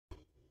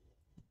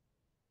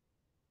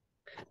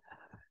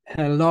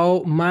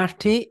Hello,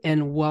 Marty,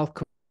 and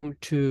welcome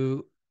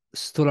to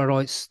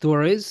Stolaroid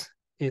Stories.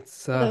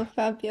 It's Hello,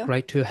 Fabio.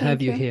 great to have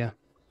Thank you you. here.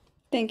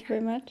 Thank you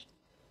very much.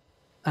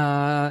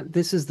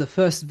 This is the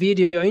first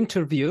video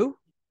interview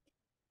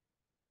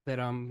that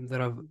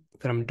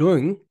I'm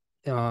doing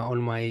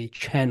on my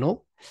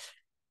channel.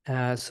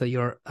 So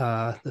you're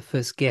the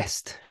first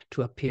guest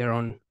to appear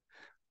on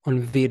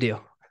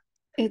video.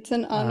 It's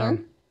an honor.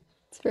 Um,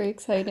 It's very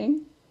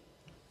exciting.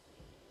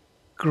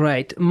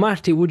 Great,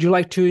 Marty. Would you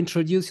like to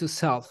introduce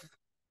yourself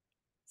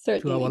to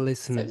our Certainly,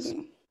 listeners?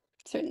 certainly,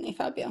 certainly,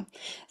 Fabio.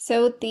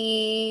 So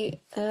the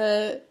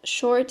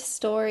short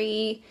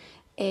story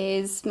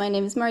is my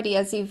name is Marty,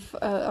 as you've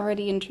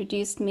already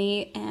introduced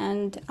me,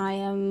 and I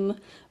am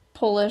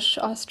Polish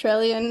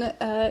Australian,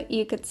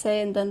 you could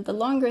say. And then the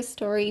longer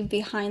story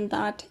behind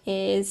that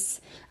is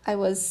I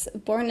was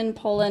born in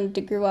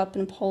Poland, grew up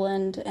in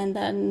Poland, and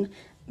then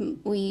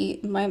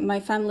my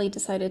family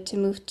decided to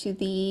move to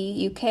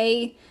the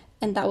UK,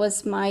 and that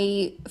was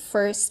my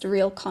first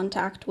real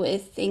contact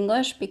with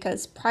English,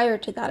 because prior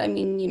to that, I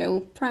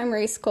mean,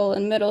 primary school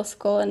and middle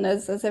school, and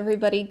as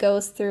everybody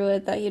goes through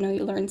it, that you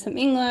learn some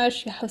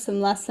English, you have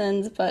some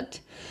lessons, but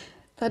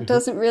that Mhm.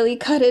 doesn't really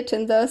cut it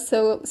in the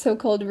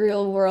so-called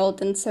real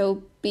world. And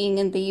so being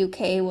in the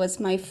UK was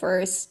my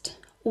first,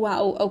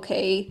 wow,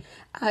 okay,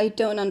 I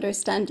don't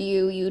understand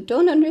you, you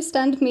don't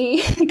understand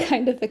me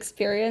kind of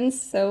experience.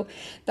 So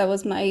that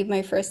was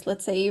my first,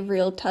 let's say,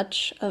 real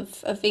touch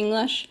of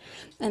English.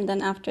 And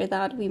then after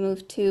that, we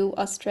moved to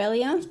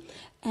Australia.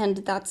 And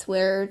that's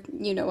where,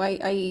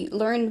 I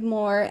learned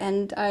more,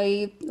 and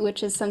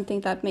which is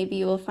something that maybe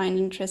you will find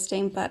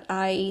interesting, but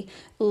I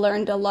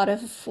learned a lot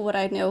of what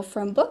I know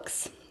from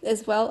books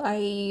as well. I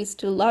used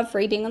to love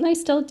reading, and I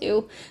still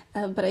do,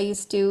 but I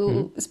used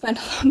to Mhm. spend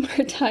a lot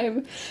more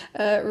time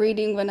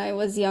reading when I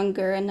was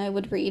younger, and I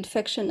would read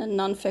fiction and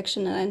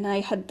nonfiction. And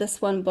I had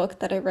this one book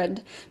that I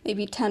read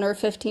maybe 10 or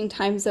 15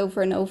 times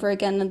over and over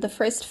again. And the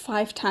first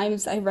 5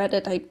 times I read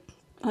it, I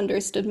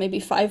understood maybe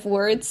 5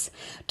 words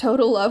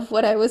total of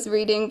what I was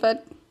reading,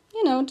 but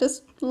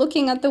just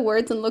looking at the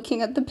words and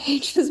looking at the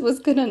pages was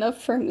good enough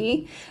for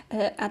me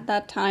at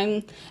that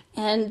time.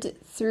 And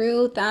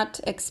through that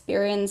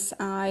experience,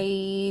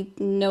 I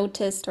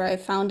noticed, or I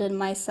found in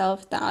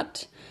myself,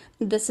 that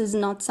this is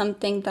not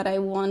something that I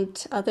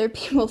want other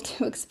people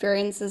to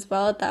experience as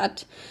well,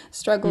 that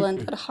struggle and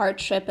Mhm. that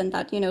hardship, and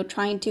that,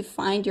 trying to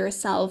find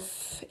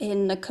yourself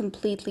in a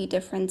completely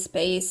different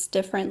space,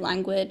 different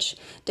language,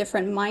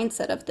 different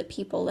mindset of the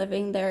people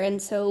living there.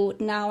 And so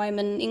now I'm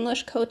an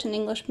English coach and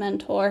English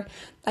mentor.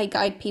 I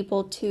guide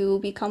people to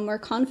become more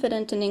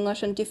confident in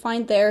English and to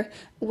find their,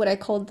 what I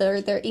call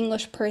their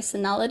English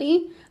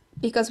personality.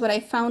 Because what I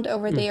found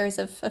over the Mhm. years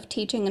of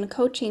teaching and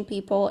coaching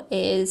people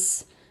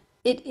is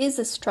it is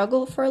a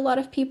struggle for a lot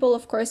of people,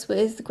 of course,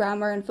 with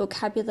grammar and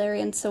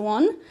vocabulary and so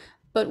on.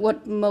 But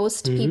what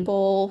most Mhm.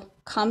 people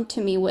come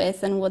to me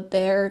with, and what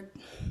their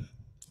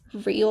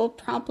real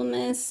problem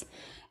is,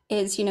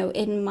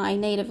 in my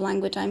native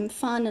language, I'm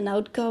fun and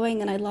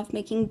outgoing and I love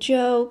making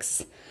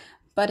jokes,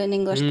 but in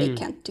English, they Mhm.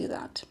 can't do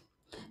that.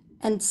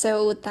 And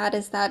so that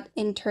is that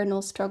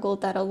internal struggle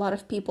that a lot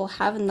of people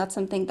have. And that's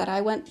something that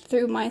I went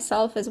through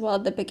myself as well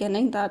at the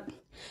beginning, that,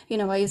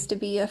 I used to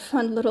be a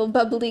fun little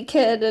bubbly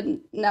kid,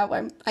 and now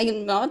I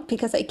am not,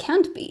 because I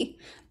can't be.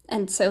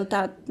 And so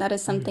that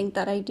is Mhm. something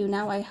that I do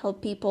now. I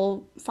help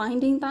people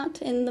finding that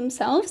in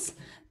themselves.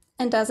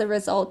 And as a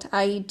result,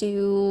 I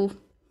did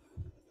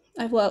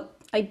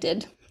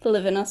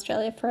live in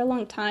Australia for a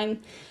long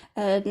time.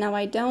 Now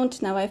I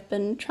don't. Now I've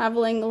been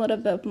traveling a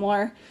little bit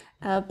more.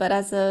 But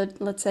as a,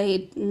 let's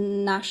say,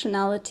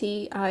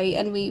 nationality,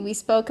 and we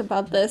spoke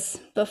about this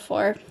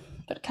before,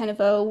 but kind of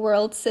a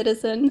world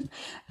citizen,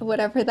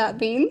 whatever that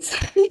means.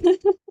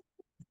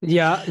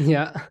 Yeah,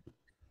 yeah.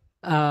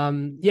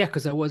 Yeah,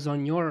 because I was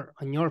on your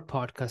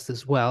podcast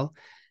as well.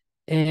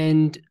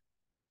 And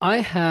I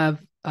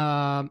have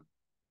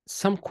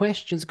some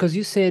questions because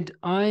you said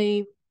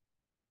um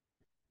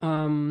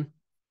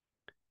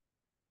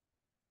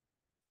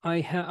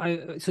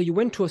I so you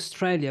went to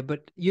Australia,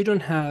 but you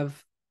don't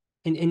have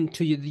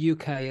into the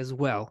UK as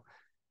well,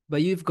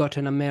 but you've got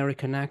an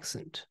American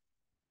accent.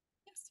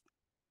 Yes,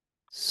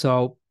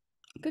 So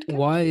good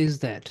why catch. is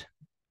that?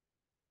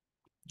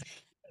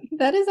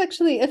 That is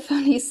actually a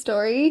funny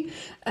story,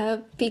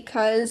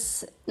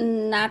 because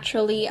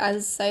naturally,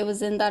 as I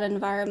was in that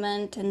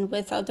environment and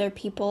with other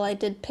people, I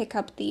did pick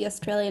up the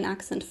Australian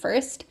accent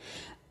first.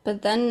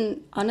 But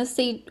then,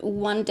 honestly,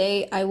 one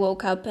day I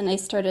woke up and I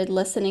started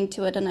listening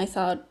to it, and I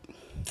thought,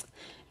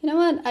 you know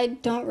what? I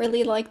don't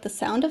really like the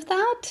sound of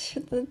that.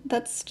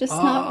 That's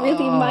just not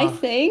really my Oh,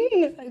 thing.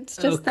 It's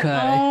just that,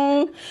 okay.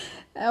 oh,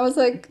 I was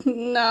like,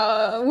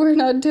 no, we're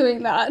not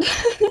doing that.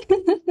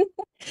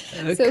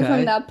 So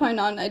from Okay. that point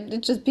on,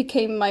 it just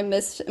became my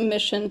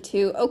mission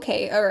to,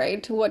 okay, all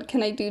right, what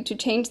can I do to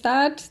change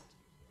that?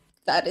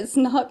 That is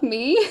not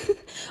me,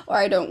 or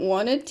I don't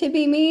want it to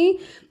be me.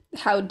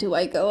 how do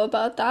I go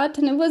about that?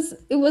 And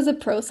it was a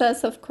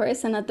process, of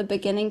course. And at the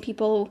beginning,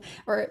 people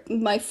or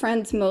my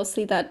friends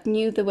mostly that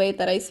knew the way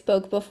that I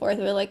spoke before,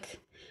 they were like,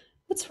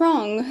 "What's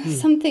wrong?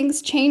 Mm,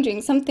 Something's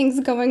changing. Something's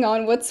going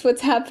on. What's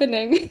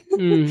happening?"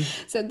 mm,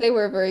 So they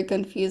were very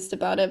confused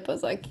about it. But I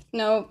was like,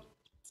 no,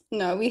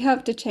 no, we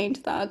have to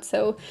change that.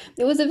 So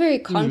it was a very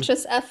mm,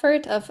 conscious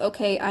effort of,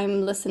 okay,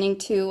 I'm listening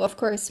to, of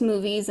course,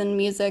 movies and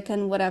music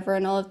and whatever,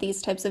 and all of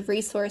these types of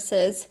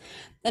resources.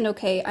 And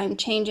okay, I'm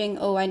changing.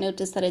 Oh, I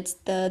noticed that it's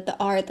the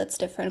R that's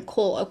different.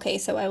 Cool. Okay,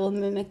 so I will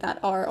mimic that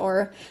R,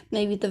 or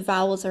maybe the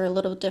vowels are a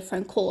little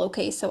different. Cool.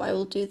 Okay, so I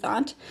will do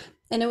that.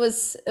 And it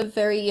was a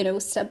very,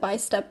 step by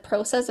step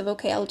process of,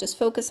 okay, I'll just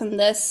focus on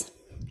this,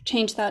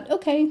 change that.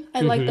 Okay,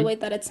 I like the mm-hmm, way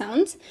that it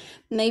sounds.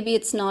 Maybe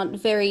it's not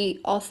very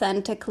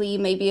authentically.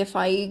 Maybe if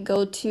I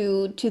go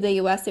to the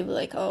US, they'll be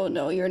like, "Oh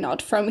no, you're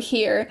not from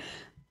here,"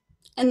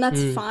 and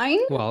that's mm. fine.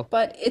 Well,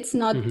 But it's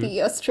not mm-hmm.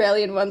 the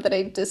Australian one that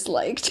I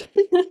disliked,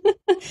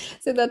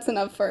 so that's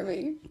enough for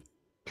me.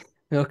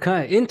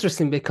 Okay,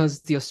 interesting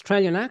because the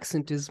Australian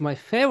accent is my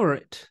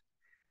favorite.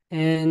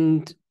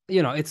 And,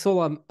 it's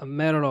all a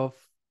matter of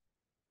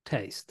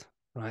taste,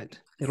 right?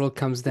 It all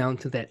comes down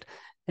to that.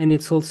 And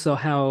it's also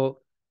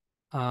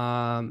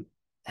um,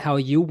 how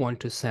you want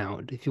to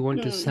sound. If you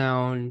want to Hmm,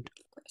 sound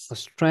of course.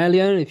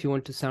 Australian, if you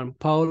want to sound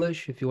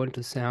Polish, if you want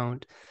to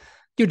sound,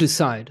 you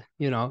decide,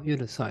 you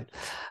decide.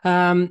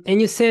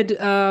 And you said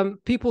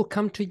people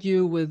come to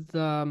you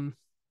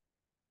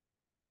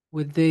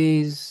with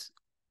these,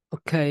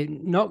 okay,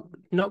 not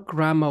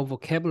grammar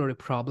vocabulary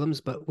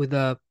problems, but with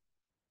a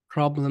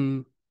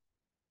problem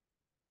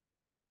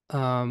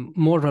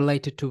more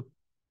related to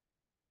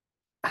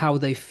how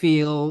they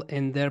feel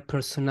and their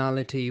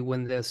personality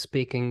when they're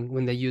speaking,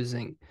 when they're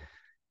using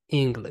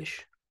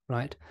English,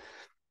 right?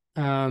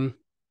 Um,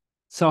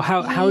 so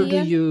how do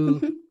Yeah.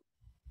 you?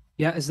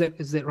 Yeah, is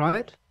that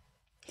right?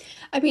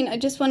 I mean, I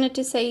just wanted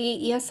to say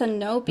yes and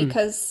no Hmm.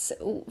 because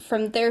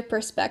from their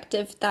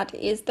perspective, that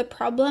is the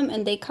problem.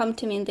 And they come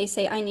to me and they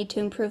say, I need to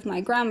improve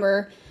my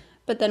grammar.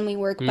 But then we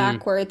work Hmm.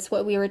 backwards,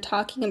 what we were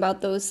talking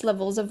about, those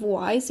levels of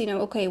whys.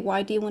 Okay,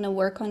 why do you want to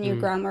work on your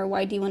Hmm. grammar?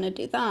 Why do you want to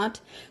do that?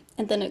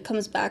 And then it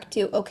comes back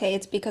to, okay,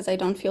 it's because I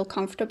don't feel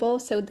comfortable.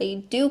 So they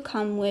do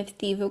come with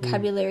the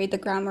Hmm. vocabulary, the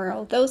grammar,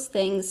 all those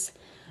things.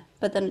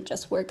 But then it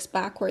just works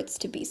backwards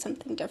to be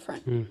something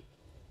different. Hmm.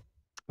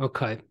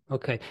 Okay,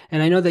 okay.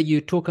 And I know that you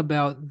talk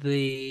about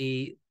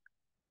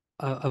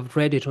I've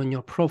read it on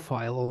your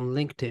profile on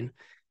LinkedIn,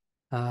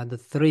 the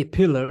three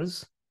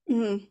pillars.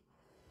 Mm,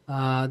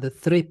 The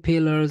three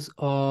pillars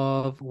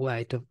of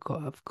wait,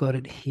 I've got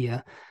it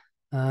here.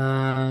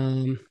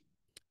 Um,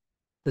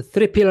 the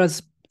three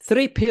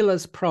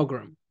pillars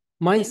program: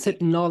 mindset,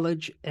 indeed.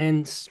 knowledge,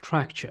 and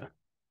structure.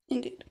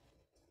 Indeed.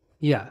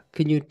 Yeah,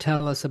 can you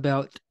tell us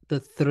about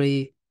these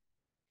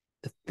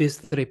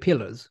three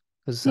pillars?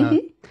 Because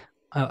Mm-hmm.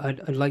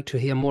 I'd like to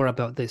hear more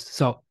about this.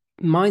 So,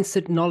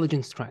 mindset, knowledge,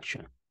 and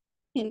structure.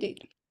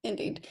 Indeed,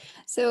 indeed.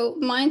 So,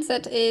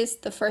 mindset is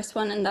the first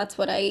one, and that's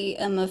what I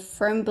am a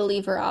firm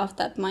believer of,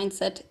 that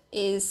mindset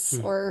is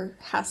Mm, or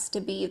has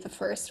to be the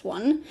first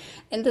one.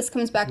 And this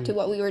comes back to mm,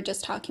 what we were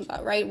just talking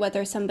about, right?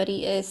 Whether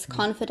somebody is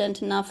mm,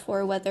 confident enough,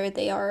 or whether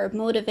they are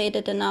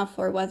motivated enough,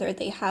 or whether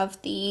they have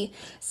the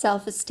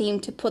self esteem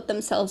to put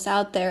themselves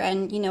out there.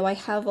 And, I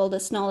have all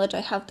this knowledge,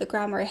 I have the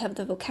grammar, I have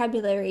the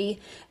vocabulary.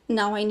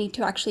 Now I need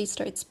to actually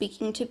start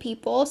speaking to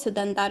people. So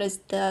then that is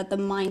the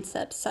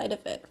mindset side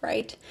of it,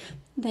 right?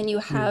 Then you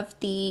mm, have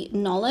the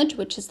knowledge,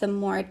 which is the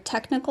more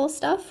technical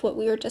stuff, what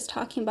we were just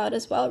talking about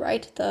as well,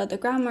 right? The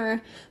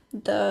grammar,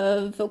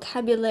 the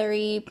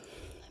vocabulary,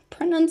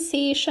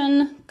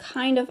 pronunciation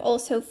kind of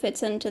also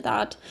fits into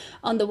that.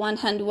 On the one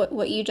hand,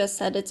 what you just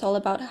said, it's all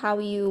about how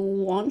you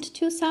want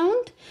to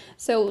sound.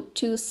 So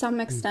to some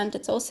mm, extent,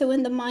 it's also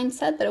in the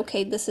mindset that,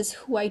 okay, this is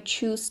who I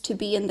choose to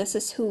be, and this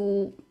is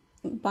who,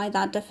 by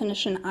that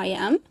definition, I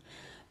am.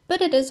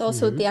 But it is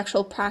also mm, the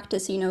actual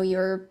practice,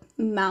 your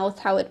mouth,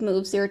 how it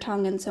moves, your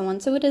tongue, and so on.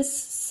 So it is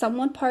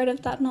somewhat part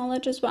of that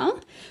knowledge as well.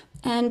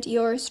 And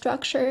your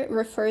structure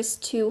refers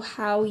to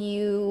how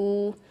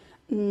you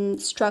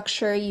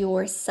structure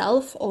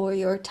yourself or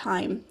your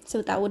time.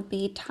 So that would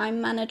be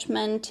time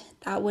management,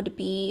 that would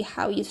be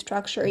how you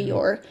structure mm,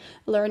 your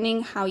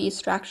learning, how you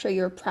structure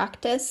your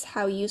practice,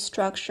 how you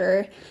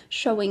structure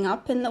showing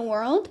up in the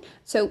world.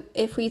 So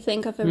if we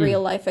think of a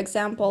real mm, life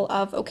example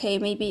of, okay,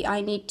 maybe I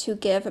need to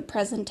give a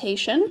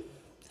presentation,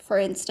 for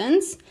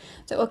instance.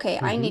 So, okay,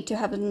 I mm, need to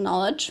have the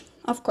knowledge.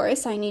 Of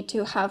course, I need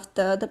to have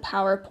the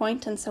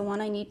PowerPoint and so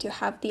on. I need to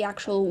have the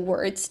actual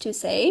words to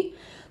say.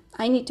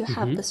 I need to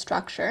have the mm,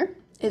 structure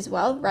as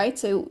well, right?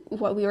 So,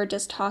 what we were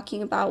just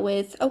talking about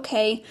with,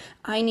 okay,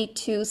 I need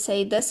to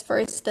say this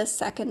first, this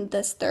second,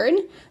 this third.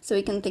 So,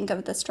 we can think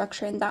of the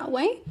structure in that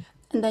way.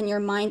 And then your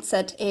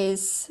mindset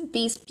is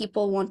these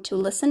people want to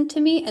listen to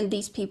me and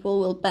these people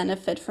will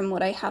benefit from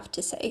what I have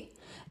to say.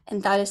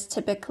 And that is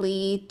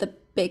typically the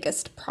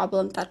biggest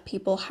problem that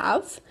people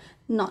have.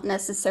 Not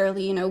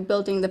necessarily,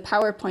 building the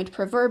PowerPoint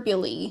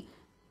proverbially,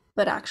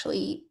 but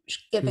actually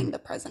giving mm. the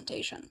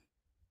presentation.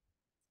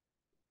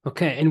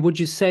 Okay. And would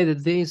you say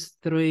that these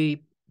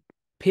three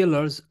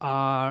pillars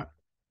are,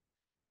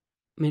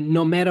 I mean,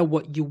 no matter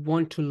what you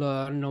want to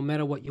learn, no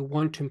matter what you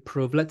want to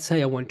improve, let's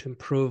say I want to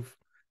improve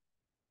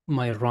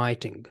my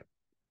writing.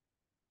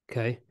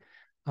 Okay.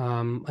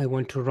 I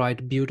want to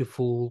write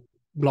beautiful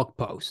blog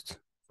posts,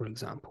 for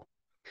example.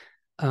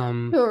 You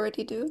Um,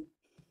 already do.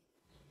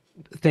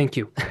 thank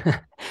you.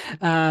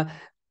 uh,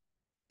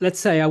 let's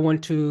say I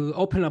want to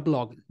open a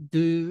blog.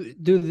 Do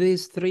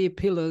these three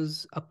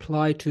pillars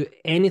apply to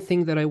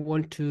anything that I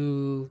want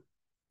to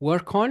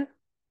work on?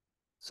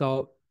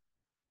 So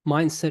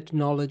mindset,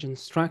 knowledge, and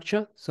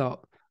structure.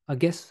 So I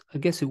guess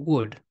it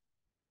would.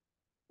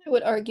 I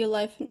would argue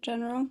life in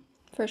general,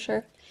 for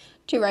sure.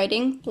 To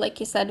writing, like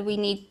you said, we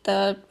need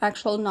the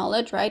actual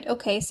knowledge, right?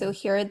 Okay, so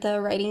here are the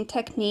writing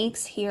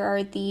techniques, here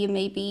are the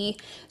maybe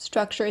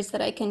structures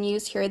that I can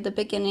use, here are the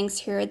beginnings,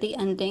 here are the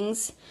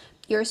endings.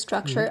 Your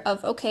Mm-hmm. structure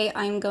of, okay,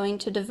 I'm going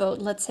to devote,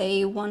 let's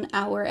say, 1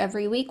 hour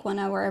every week, 1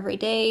 hour every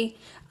day.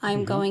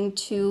 I'm Mm-hmm. going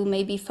to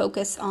maybe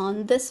focus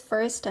on this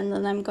first and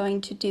then I'm going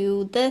to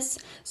do this.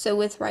 So,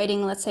 with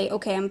writing, let's say,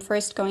 okay, I'm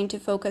first going to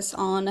focus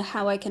on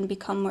how I can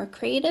become more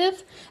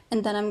creative,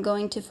 and then I'm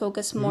going to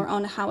focus more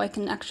on how I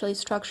can actually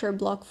structure a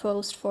blog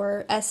post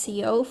for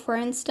SEO, for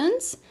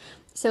instance.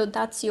 So,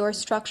 that's your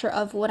structure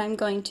of what I'm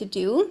going to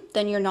do,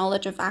 then your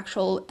knowledge of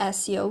actual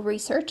SEO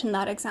research in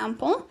that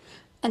example,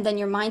 and then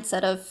your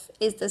mindset of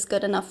is this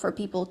good enough for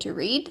people to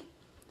read?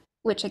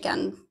 Which,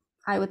 again,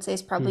 I would say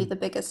is probably Mm-hmm. the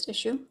biggest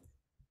issue.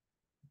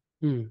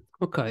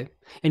 Okay.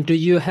 And do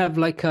you have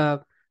like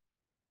a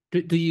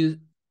do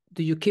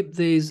you keep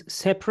these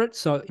separate?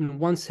 So in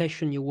one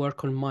session you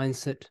work on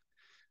mindset,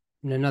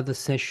 in another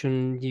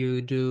session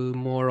you do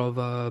more of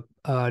a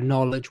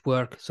knowledge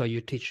work. So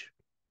you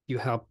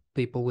help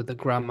people with the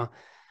grammar,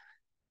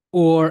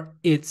 or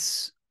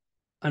it's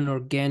an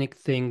organic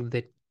thing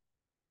that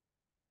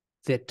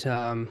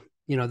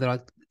there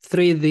are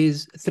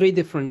these three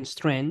different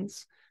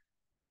strands,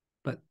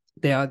 but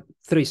there are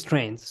three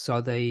strands, so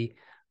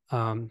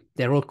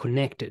they're all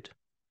connected.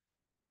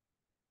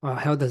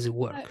 How does it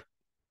work?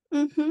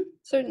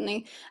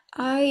 Certainly.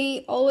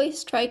 I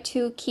always try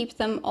to keep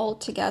them all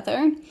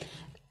together.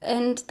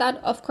 And that,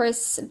 of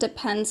course,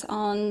 depends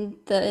on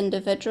the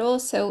individual.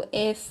 So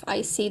if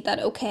I see that,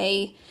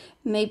 okay,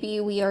 maybe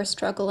we are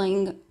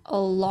struggling a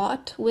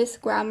lot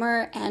with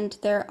grammar and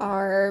there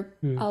are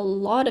Mm, a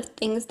lot of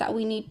things that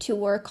we need to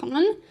work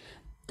on,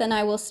 then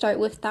I will start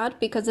with that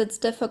because it's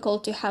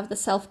difficult to have the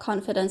self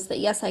confidence that,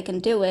 yes, I can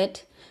do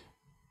it.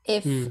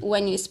 If mm,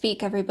 when you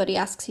speak, everybody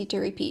asks you to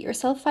repeat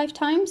yourself 5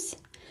 times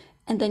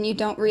and then you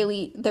don't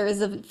really, there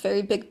is a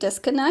very big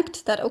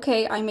disconnect that,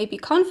 okay, I may be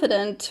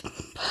confident,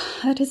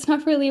 but it's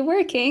not really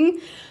working.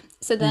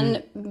 So mm,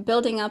 then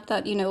building up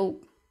that,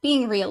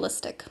 being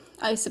realistic,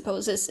 I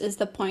suppose, is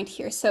the point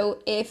here. So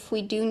if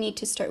we do need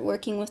to start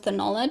working with the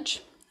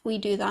knowledge, we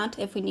do that.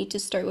 If we need to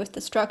start with the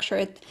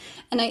structure,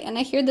 and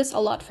I hear this a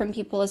lot from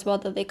people as well,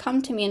 that they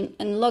come to me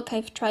and look,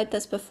 I've tried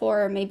this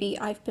before, or maybe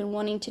I've been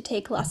wanting to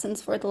take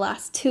lessons for the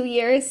last 2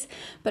 years,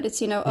 but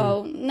it's, mm,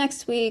 oh,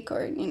 next week,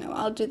 or,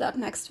 I'll do that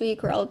next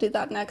week, or I'll do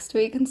that next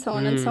week, and so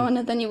on and so mm, on.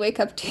 And then you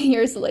wake up 2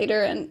 years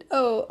later and,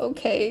 oh,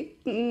 okay,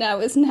 now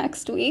is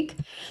next week.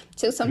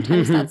 So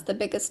sometimes that's the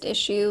biggest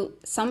issue.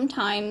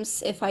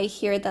 Sometimes if I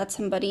hear that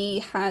somebody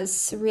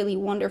has really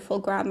wonderful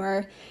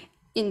grammar,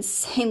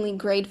 insanely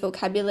great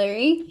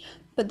vocabulary,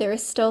 but there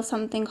is still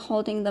something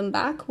holding them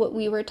back. What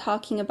we were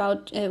talking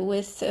about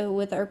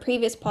with our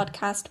previous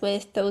podcast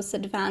with those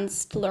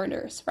advanced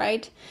learners,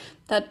 right?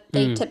 That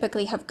they mm,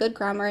 typically have good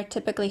grammar,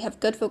 typically have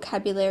good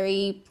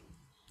vocabulary.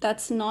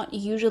 That's not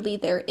usually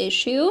their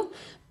issue,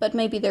 but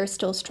maybe they're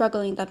still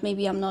struggling that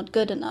maybe I'm not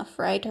good enough,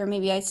 right? Or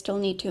maybe I still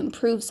need to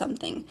improve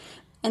something.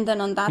 And then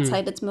on that mm,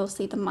 side, it's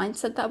mostly the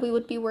mindset that we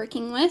would be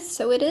working with.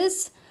 So it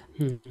is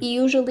mm.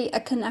 usually a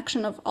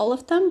connection of all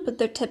of them, but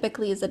there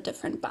typically is a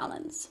different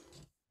balance.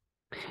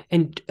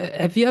 And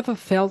have you ever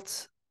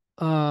felt,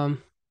 because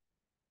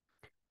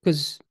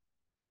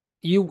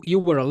you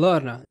were a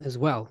learner as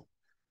well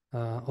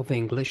of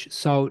English,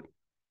 so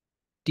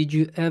did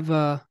you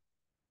ever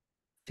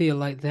feel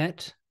like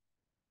that?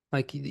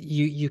 Like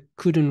you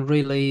couldn't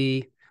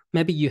really,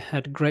 maybe you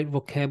had great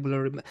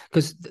vocabulary,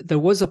 because there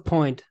was a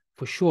point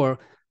for sure,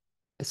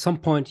 at some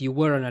point you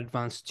were an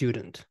advanced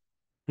student,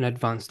 an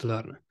advanced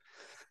learner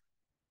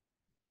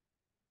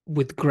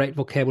with great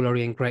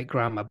vocabulary and great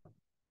grammar.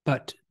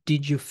 But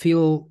did you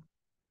feel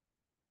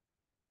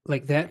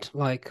like that?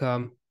 Like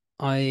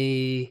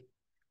I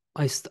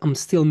I'm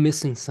still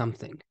missing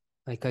something.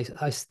 Like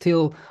I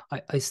still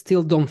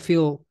don't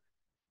feel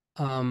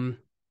um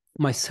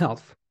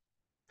myself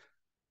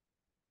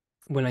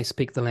when I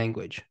speak the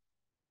language,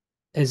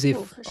 as Oh, if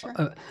for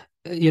sure.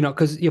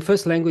 because your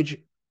first language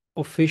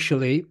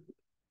officially,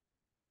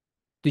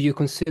 do you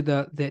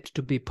consider that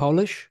to be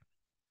Polish?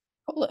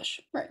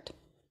 Polish, right.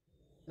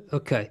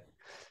 Okay.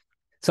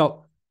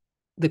 So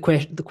the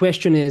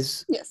question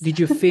is, Yes. did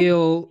you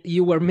feel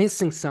you were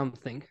missing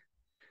something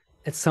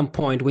at some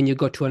point when you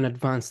got to an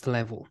advanced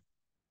level?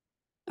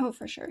 Oh,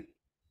 for sure.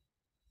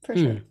 For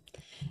sure.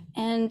 Hmm.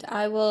 And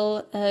I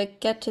will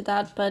get to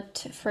that,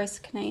 but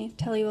first, can I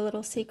tell you a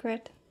little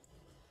secret?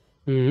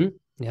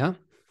 Yeah.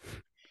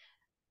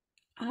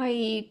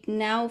 I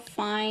now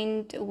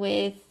find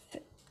with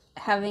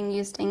having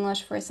used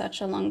English for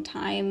such a long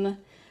time,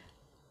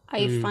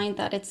 I Mm. find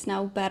that it's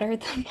now better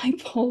than my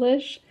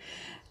Polish.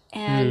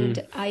 Mm.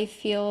 And I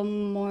feel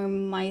more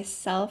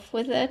myself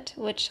with it,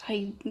 which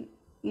I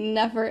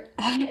never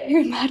ever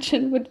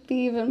imagined would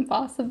be even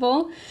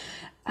possible.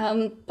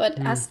 But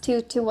Mm. as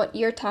to what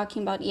you're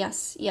talking about,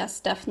 yes, yes,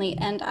 definitely.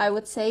 And I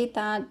would say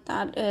that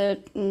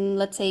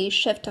let's say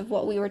shift of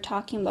what we were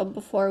talking about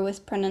before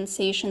with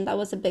pronunciation, that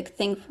was a big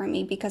thing for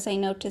me because I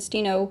noticed,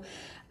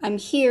 I'm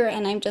here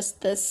and I'm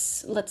just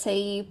this, let's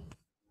say,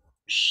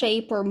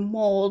 shape or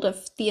mold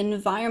of the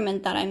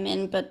environment that I'm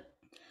in, but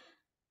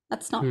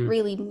that's not Mm.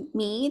 really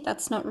me.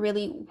 That's not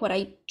really what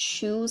I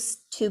choose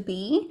to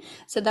be.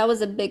 So that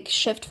was a big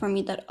shift for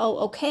me that, oh,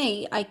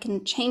 okay, I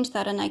can change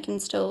that and I can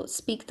still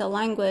speak the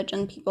language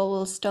and people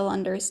will still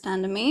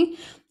understand me.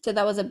 So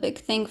that was a big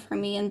thing for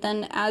me. And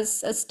then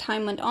as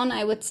time went on,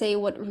 I would say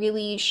what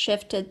really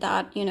shifted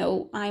that,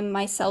 I'm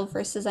myself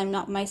versus I'm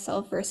not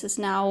myself versus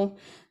now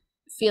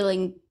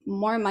feeling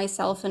more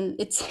myself, and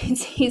it's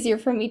it's easier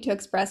for me to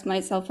express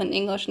myself in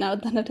English now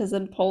than it is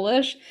in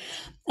Polish.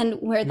 And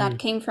where that Mm.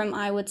 came from,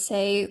 I would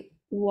say,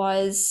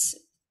 was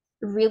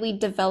really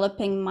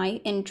developing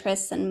my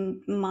interests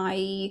and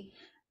my,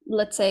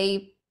 let's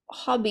say,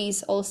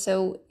 hobbies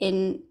also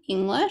in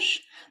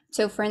English.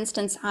 So, for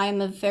instance,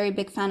 I'm a very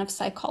big fan of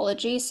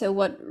psychology. So,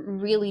 what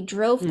really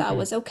drove that Mm.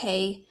 was,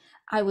 okay,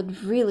 I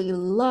would really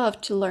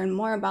love to learn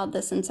more about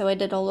this. And so I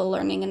did all the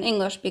learning in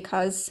English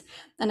because,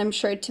 and I'm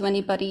sure to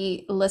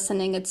anybody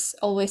listening, it's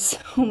always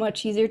so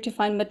much easier to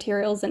find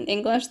materials in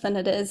English than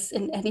it is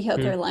in any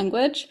other Mm.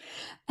 language.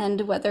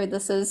 And whether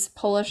this is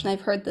Polish, and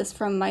I've heard this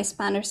from my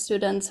Spanish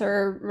students,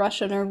 or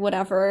Russian or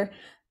whatever,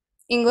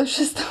 English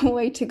is the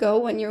way to go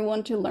when you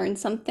want to learn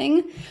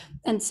something.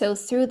 And so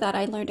through that,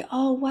 I learned,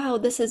 oh, wow,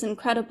 this is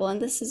incredible and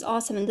this is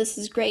awesome and this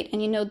is great.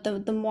 And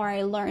the more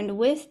I learned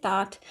with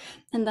that,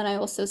 and then I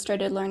also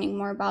started learning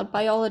more about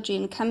biology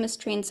and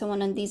chemistry and so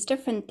on and these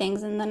different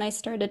things. And then I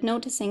started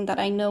noticing that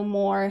I know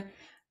more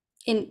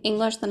in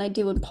English than I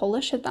do in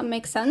Polish, if that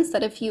makes sense.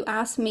 That if you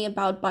ask me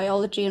about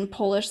biology in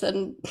Polish,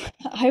 then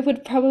I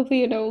would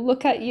probably,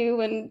 look at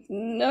you and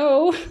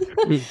no.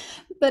 Mm.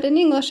 But in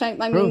English, I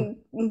True.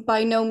 mean,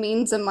 by no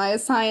means am I a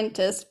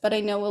scientist, but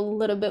I know a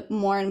little bit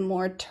more and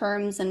more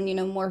terms and,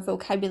 more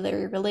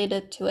vocabulary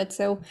related to it.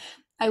 So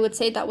I would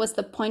say that was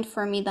the point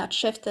for me that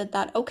shifted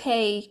that,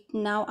 okay,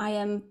 now I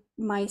am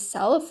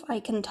myself.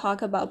 I can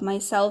talk about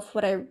myself,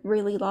 what I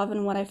really love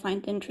and what I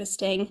find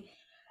interesting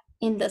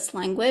in this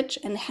language,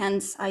 and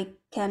hence I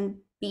can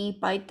be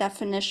by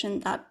definition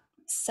that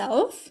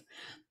self.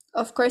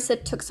 Of course,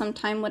 it took some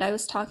time, what I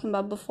was talking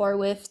about before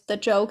with the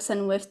jokes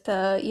and with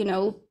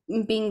the,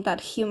 being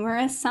that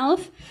humorous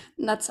self.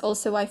 That's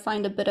also, I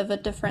find, a bit of a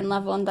different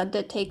level, and that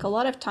did take a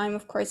lot of time,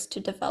 of course, to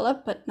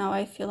develop, but now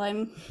I feel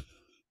I'm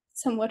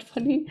somewhat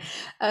funny.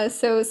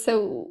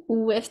 So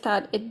with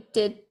that, it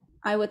did,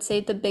 I would say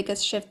the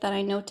biggest shift that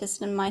I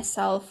noticed in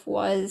myself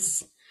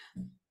was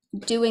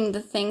doing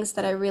the things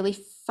that I really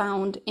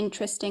found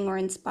interesting or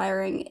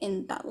inspiring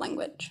in that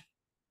language.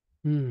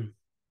 Mm.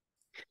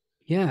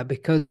 Yeah,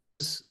 because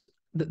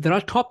there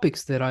are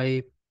topics that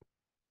I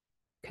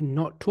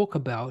cannot talk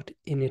about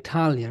in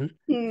Italian,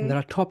 and there Mm,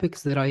 are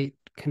topics that I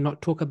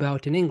cannot talk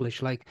about in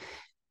English. Like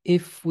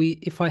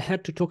if I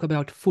had to talk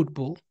about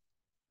football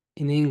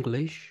in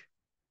English,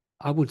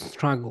 I would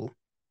struggle.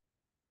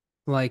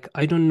 Like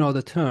I don't know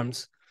the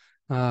terms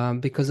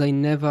because I've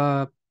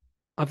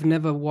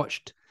never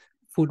watched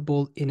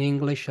football in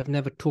English. I've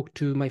never talked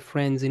to my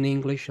friends in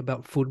English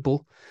about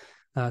football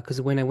because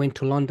when I went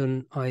to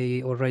London,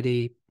 I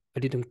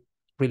didn't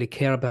really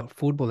care about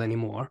football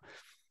anymore.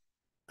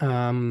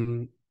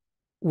 Um,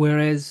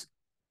 Whereas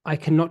I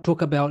cannot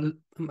talk about,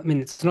 I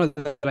mean, it's not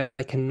that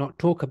I cannot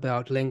talk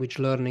about language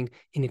learning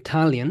in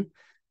Italian,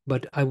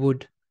 but I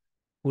would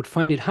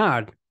find it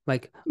hard.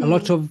 Like a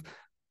lot mm, of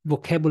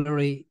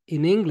vocabulary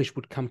in English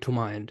would come to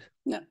mind.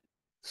 yeah.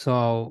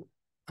 So,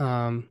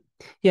 um,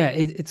 yeah,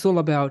 it's all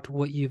about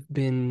what you've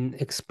been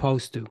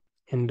exposed to.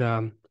 And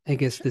I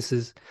guess Sure. this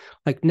is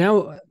like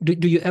now,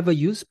 do you ever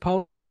use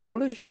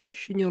Polish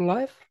in your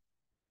life?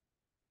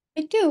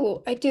 I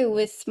do. I do.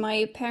 With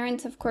my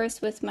parents, of course,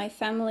 with my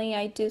family,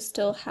 I do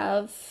still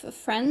have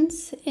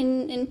friends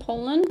in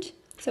Poland.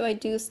 So I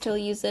do still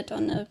use it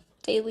on a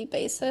daily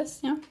basis.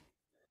 Yeah.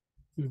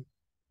 Hmm.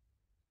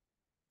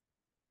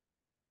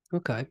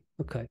 Okay,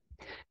 okay.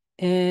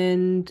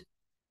 And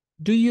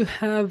do you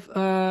have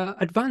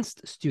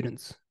advanced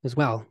students as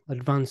well?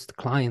 Advanced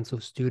clients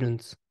or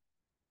students?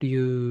 Do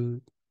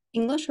you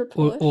English or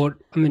or Polish? or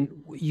I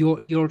mean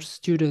your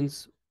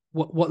students,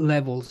 what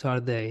levels are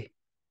they?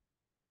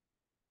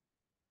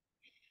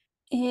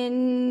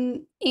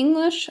 In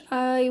English,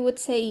 I would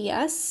say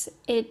yes.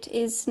 It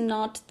is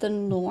not the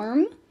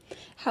norm.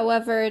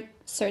 However,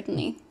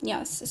 certainly,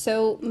 yes.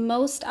 So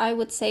most, I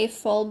would say,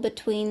 fall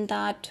between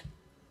that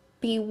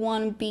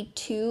B1,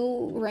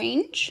 B2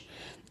 range.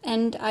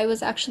 And I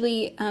was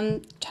actually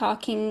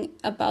talking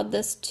about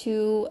this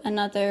to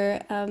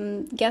another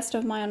guest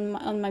of mine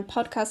on my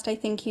podcast. I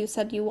think you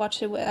said you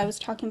watched it. I was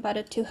talking about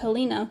it to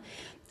Helena.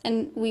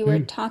 And we were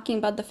Mm, talking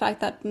about the fact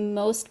that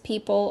most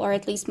people, or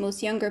at least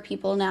most younger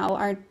people now,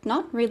 are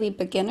not really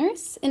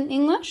beginners in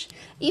English,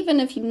 even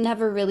if you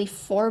never really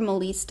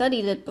formally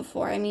studied it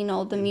before. I mean,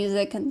 all the mm,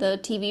 music and the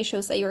TV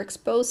shows that you're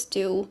exposed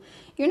to,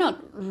 you're not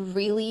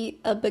really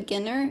a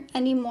beginner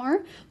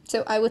anymore.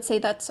 So I would say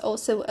that's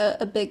also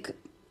a big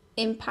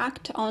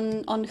impact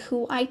on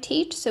who I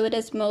teach. So it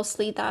is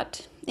mostly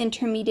that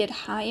intermediate,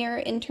 higher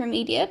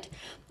intermediate.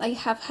 I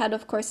have had,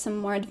 of course, some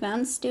more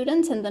advanced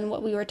students, and then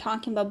what we were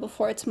talking about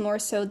before, it's more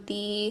so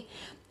the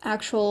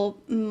actual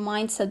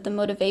mindset, the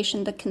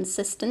motivation, the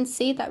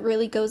consistency that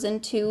really goes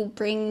into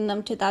bringing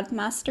them to that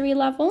mastery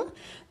level.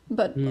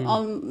 But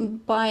mm.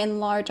 by and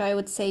large, I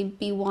would say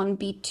B1,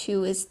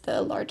 B2 is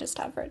the largest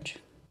average.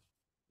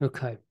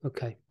 Okay,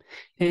 okay.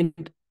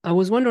 And I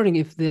was wondering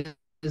if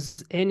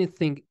there's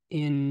anything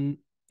in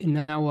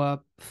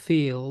our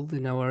field,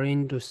 in our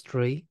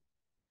industry,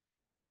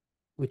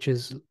 which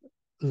is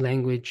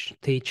language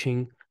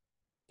teaching,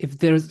 if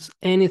there's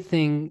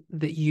anything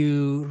that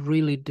you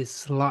really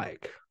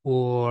dislike,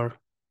 or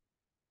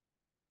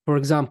for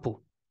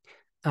example,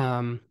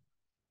 um,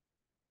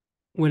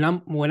 when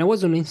I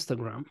was on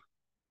Instagram,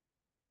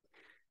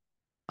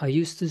 I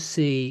used to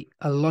see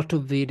a lot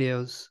of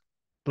videos,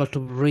 a lot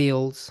of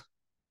reels,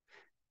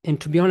 and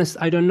to be honest,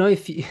 I don't know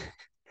if you,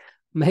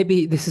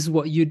 maybe this is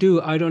what you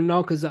do. I don't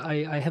know because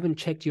I haven't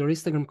checked your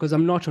Instagram because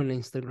I'm not on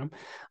Instagram.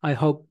 I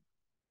hope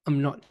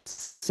I'm not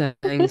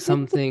saying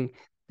something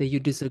that you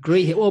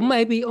disagree here. Or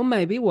maybe,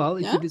 well,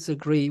 if Yeah, you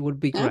disagree, it would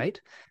be yeah.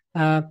 great.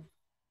 Uh,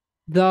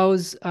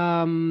 those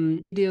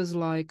videos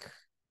like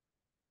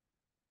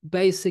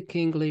basic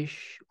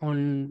English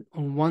on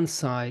one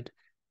side,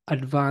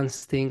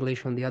 advanced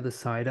English on the other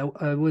side.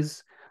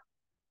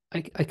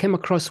 I came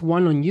across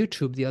one on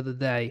YouTube the other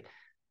day.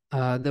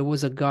 There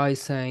was a guy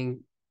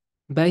saying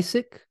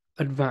basic,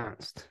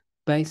 advanced,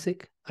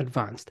 basic,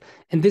 advanced.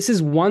 And this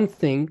is one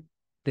thing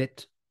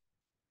that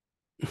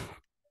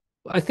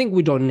I think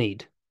we don't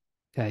need.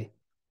 Okay.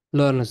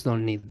 Learners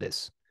don't need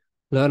this.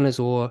 Learners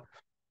or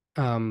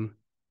um,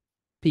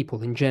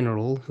 people in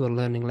general who are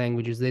learning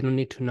languages, they don't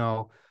need to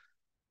know.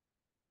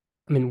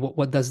 I mean,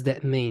 what does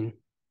that mean?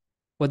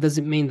 What does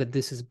it mean that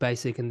this is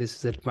basic and this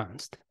is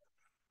advanced?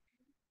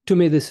 To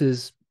me, this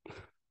is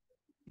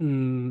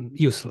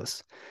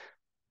useless.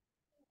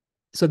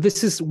 So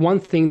this is one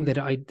thing that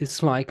I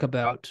dislike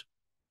about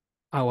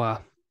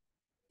our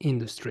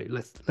industry.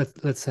 Let's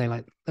say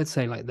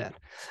like that.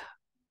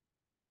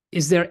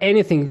 Is there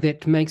anything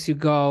that makes you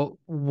go,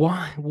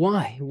 why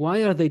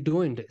are they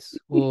doing this,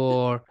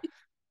 or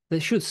they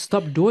should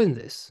stop doing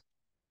this?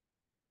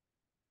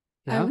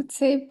 I Yeah. would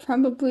say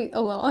probably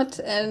a lot.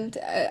 And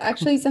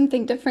actually,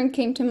 something different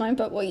came to mind,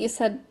 but what you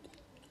said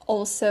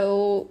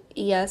also,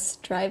 yes,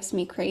 drives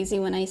me crazy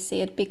when I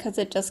see it because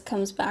it just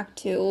comes back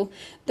to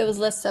those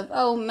lists of,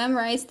 oh,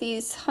 memorize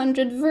these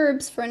 100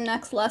 verbs for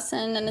next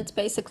lesson. And it's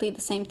basically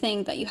the same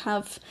thing that you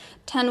have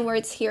 10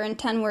 words here and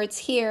 10 words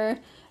here.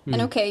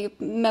 And Mm, okay, you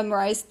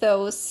memorize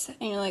those.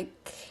 And you're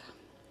like,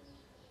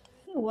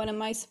 what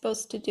am I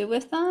supposed to do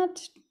with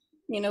that?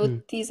 You know,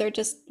 mm, these are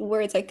just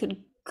words. I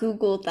could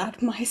Google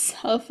that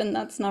myself, and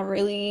that's not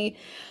really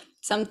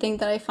something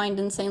that I find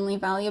insanely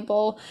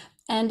valuable.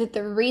 And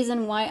the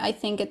reason why I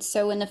think it's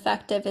so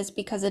ineffective is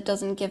because it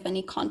doesn't give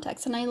any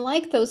context. And I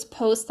like those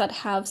posts that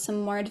have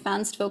some more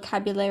advanced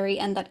vocabulary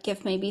and that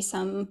give maybe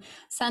some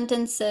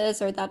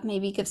sentences or that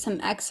maybe give some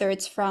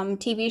excerpts from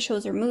TV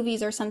shows or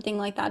movies or something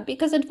like that,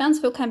 because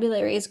advanced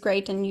vocabulary is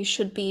great and you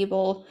should be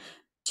able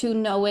to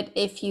know it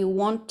if you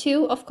want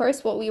to. Of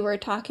course, what we were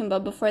talking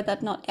about before,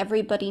 that not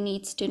everybody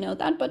needs to know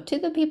that, but to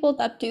the people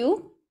that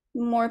do,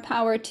 more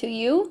power to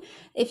you.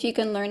 If you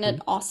can learn it,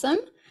 mm, awesome.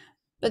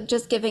 But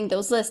just giving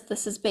those lists,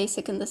 this is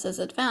basic and this is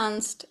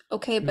advanced.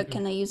 Okay, but mm,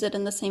 can I use it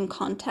in the same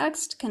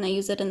context? Can I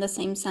use it in the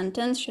same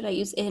sentence? Should I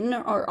use in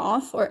or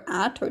off or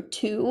at or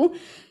to?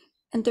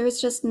 And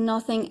there's just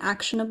nothing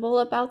actionable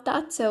about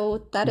that.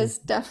 So that mm, is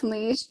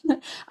definitely,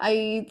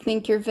 I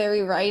think you're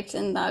very right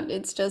in that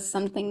it's just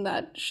something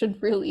that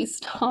should really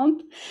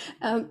stop.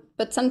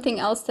 But something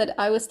else that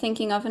I was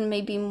thinking of, and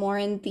maybe more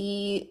in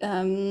the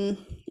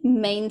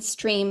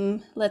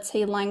mainstream, let's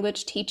say,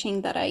 language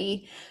teaching that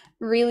I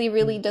really,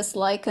 really mm,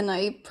 dislike, and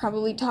I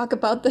probably talk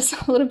about this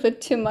a little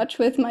bit too much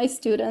with my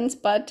students,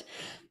 but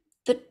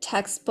the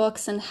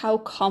textbooks and how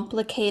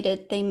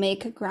complicated they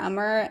make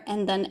grammar,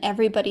 and then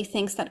everybody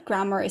thinks that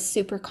grammar is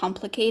super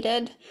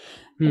complicated,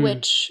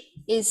 mm, which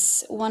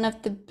is one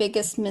of the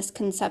biggest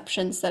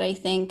misconceptions that I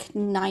think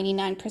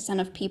 99%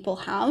 of people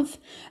have.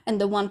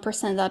 And the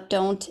 1% that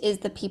don't is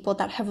the people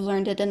that have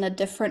learned it in a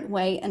different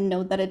way and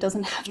know that it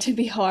doesn't have to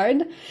be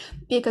hard.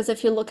 Because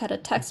if you look at a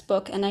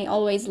textbook, and I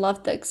always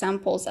love the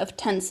examples of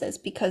tenses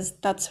because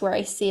that's where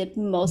I see it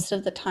most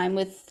of the time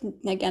with,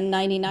 again,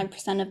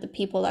 99% of the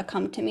people that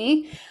come to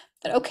me,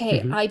 that,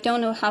 okay, mhm, I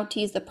don't know how to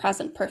use the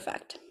present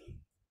perfect.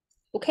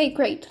 Okay,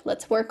 great,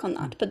 let's work on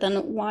that. But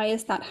then why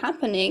is that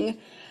happening?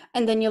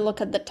 And then you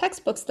look at the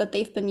textbooks that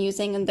they've been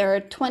using, and there are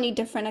 20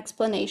 different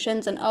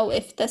explanations. And oh,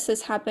 if this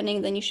is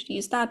happening, then you should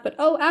use that. But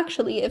oh,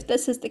 actually, if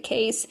this is the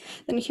case,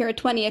 then here are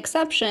 20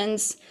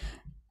 exceptions.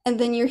 And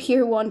then you're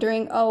here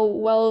wondering, oh,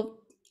 well,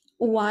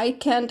 why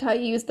can't I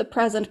use the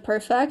present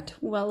perfect?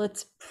 Well,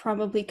 it's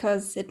probably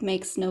because it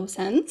makes no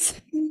sense.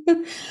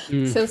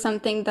 Mm, So,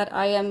 something that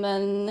I am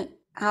an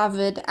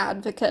avid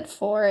advocate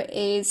for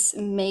is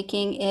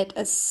making it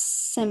as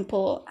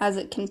simple as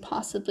it can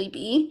possibly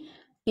be,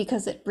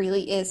 because it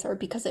really is, or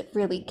because it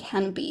really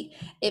can be.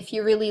 If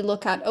you really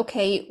look at,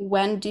 okay,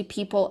 when do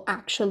people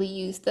actually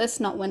use this?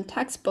 Not when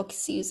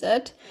textbooks use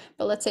it,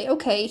 but let's say,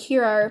 okay,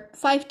 here are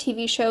 5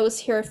 TV shows,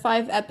 here are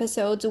 5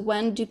 episodes.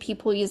 When do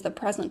people use the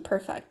present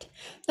perfect?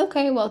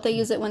 Okay, well, they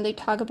use it when they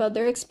talk about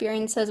their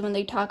experiences, when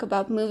they talk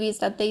about movies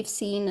that they've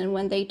seen, and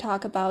when they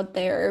talk about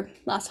their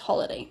last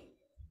holiday.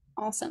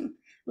 Awesome.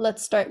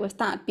 Let's start with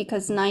that,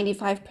 because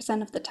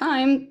 95% of the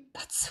time,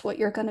 that's what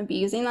you're going to be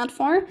using that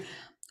for.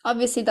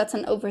 Obviously, that's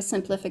an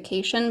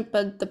oversimplification,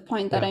 but the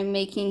point that yeah, I'm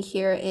making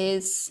here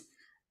is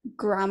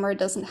grammar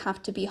doesn't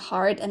have to be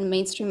hard, and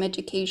mainstream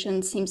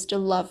education seems to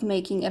love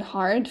making it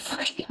hard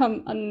for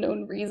some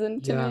unknown reason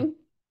to yeah, me.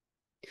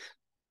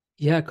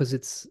 yeah, because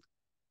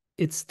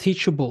it's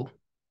teachable.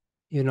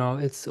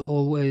 It's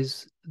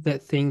always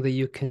that thing that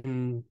you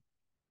can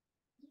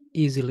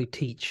easily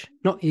teach.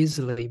 Not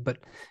easily, but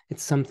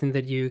it's something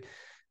that you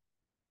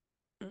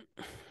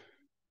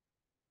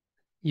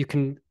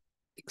can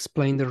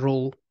explain the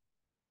rule.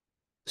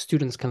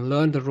 Students can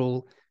learn the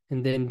rule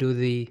and then do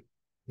the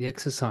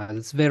exercise.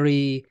 It's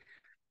very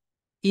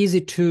easy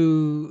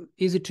to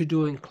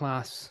do in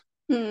class,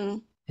 Hmm.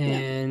 Yeah.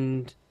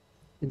 and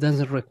it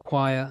doesn't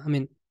require. I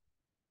mean,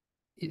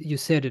 you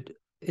said it.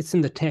 It's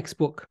in the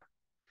textbook,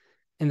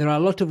 and there are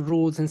a lot of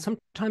rules, and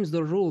sometimes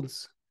the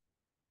rules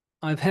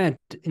I've had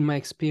in my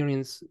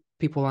experience,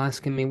 people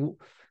asking me,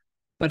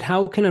 but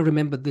how can I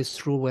remember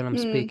this rule when I'm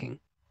Hmm. speaking?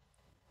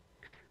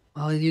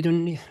 Well, you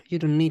don't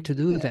need to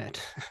do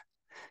that.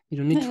 You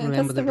don't need to That's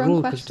remember the the wrong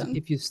rule, because question.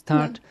 if you Yeah.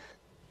 start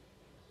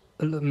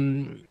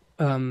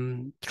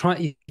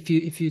try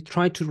if you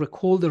try to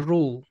recall the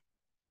rule,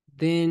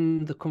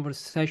 then the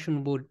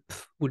conversation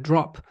would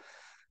drop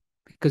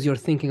because you're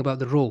thinking about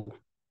the rule.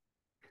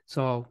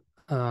 So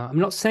I'm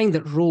not saying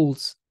that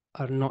rules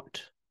are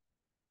not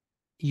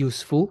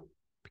useful,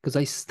 because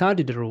I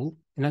studied the rule,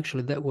 and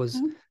actually that was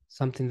Hmm.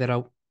 something that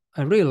I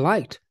really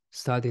liked,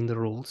 studying the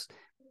rules,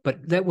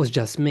 but that was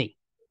just me,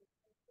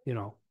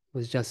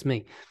 was just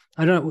me.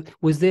 I don't know.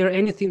 Was there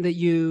anything that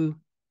you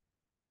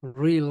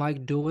really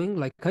like doing?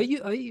 Like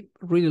I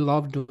really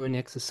love doing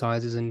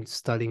exercises and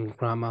studying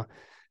grammar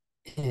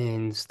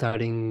and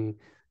studying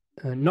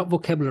not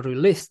vocabulary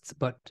lists,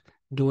 but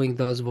doing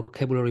those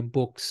vocabulary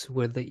books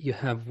where you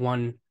have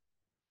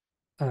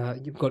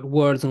you've got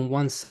words on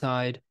one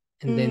side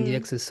and then the Hmm.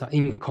 exercise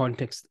in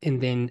context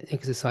and then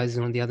exercises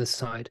on the other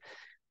side.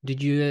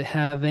 Did you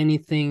have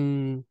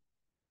anything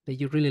that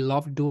you really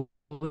loved doing?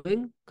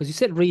 Because you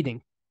said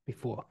reading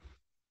before.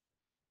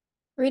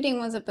 Reading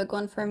was a big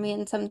one for me,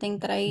 and something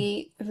that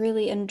I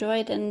really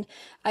enjoyed. And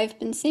I've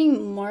been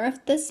seeing more of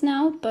this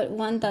now, but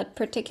one that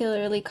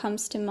particularly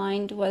comes to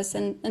mind was,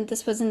 and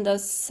this was in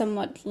those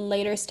somewhat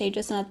later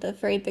stages, not at the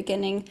very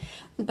beginning,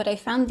 but I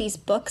found these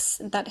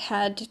books that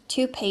had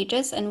 2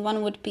 pages, and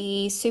one would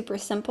be super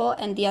simple,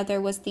 and the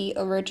other was the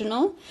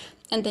original.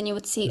 And then you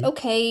would see, Mhm.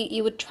 okay,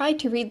 you would try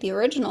to read the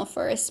original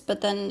first,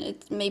 but then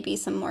it may be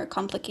some more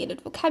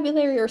complicated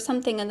vocabulary or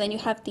something, and then you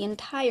have the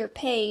entire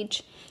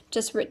page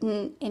just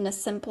written in a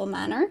simple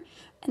manner.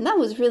 And that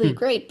was really Hmm.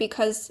 great,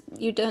 because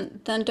you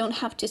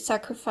don't have to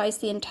sacrifice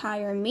the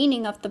entire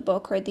meaning of the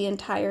book or the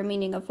entire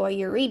meaning of what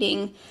you're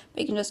reading.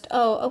 But you can just,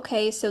 oh,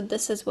 okay, so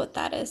this is what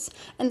that is.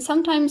 And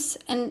sometimes,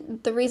 and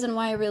the reason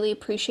why I really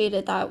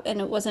appreciated that, and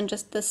it wasn't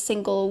just the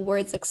single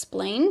words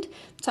explained,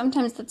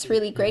 sometimes that's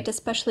really great,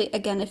 especially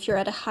again if you're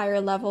at a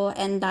higher level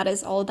and that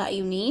is all that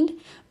you need.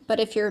 But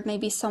if you're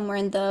maybe somewhere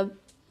in the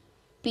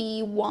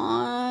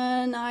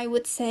B1, I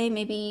would say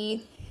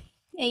maybe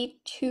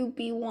A2,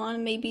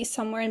 B1, maybe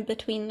somewhere in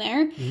between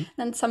there. Mhm.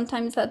 And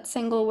sometimes that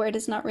single word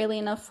is not really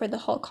enough for the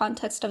whole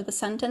context of the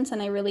sentence.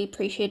 And I really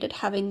appreciated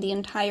having the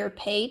entire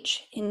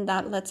page in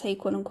that, let's say,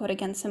 quote unquote,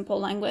 again, simple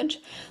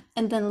language.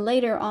 And then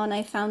later on,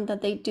 I found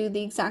that they do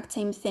the exact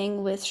same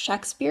thing with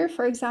Shakespeare,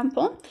 for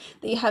example.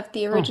 That you have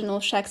the Oh, original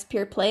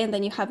Shakespeare play, and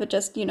then you have it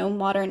just,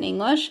 modern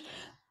English,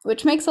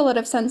 which makes a lot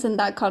of sense in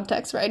that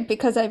context, right?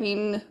 Because I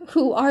mean,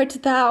 who art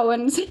thou,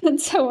 and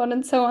so on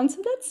and so on.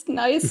 So that's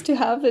nice to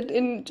have it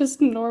in just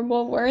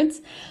normal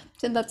words.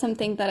 So that's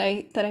something that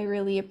I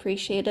really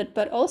appreciated.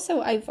 But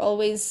also, I've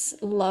always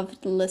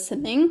loved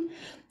listening,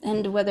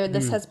 and whether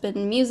this mm. has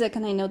been music,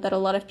 and I know that a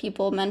lot of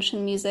people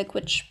mention music,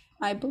 which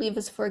I believe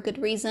is for a good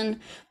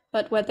reason.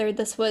 But whether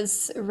this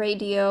was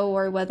radio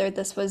or whether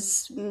this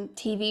was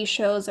TV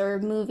shows or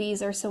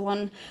movies or so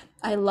on,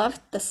 I loved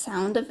the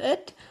sound of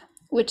it.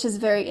 which is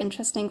very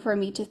interesting for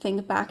me to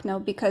think back now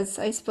because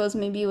I suppose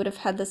maybe you would have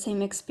had the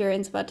same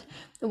experience, but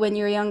when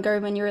you're younger,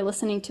 when you're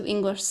listening to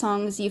English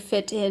songs, you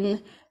fit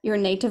in your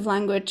native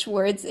language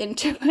words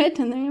into it,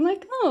 and then you're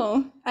like,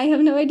 oh, I have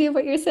no idea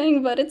what you're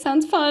saying, but it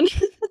sounds fun.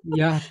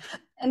 Yeah.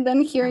 And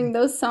then hearing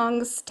those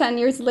songs 10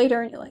 years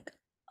later, and you're like,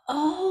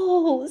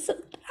 oh, so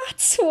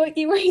that's what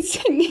you were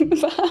singing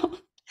about.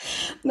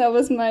 That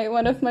was my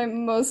one of my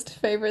most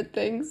favorite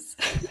things.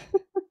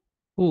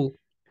 Cool.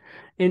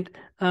 And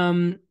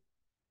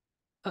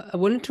I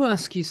wanted to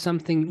ask you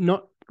something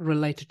not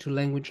related to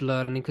language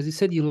learning because you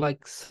said you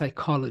like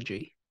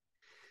psychology.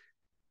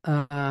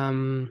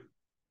 Um,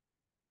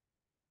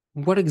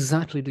 what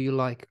exactly do you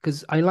like?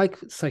 Because I like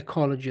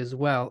psychology as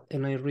well,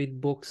 and I read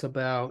books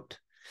about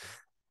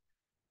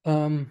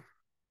um,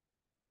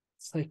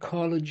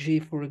 psychology.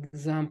 For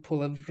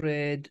example, I've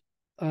read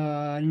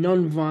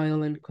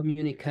Nonviolent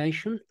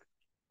Communication.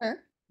 Sure.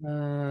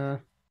 Uh,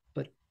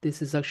 but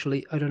this is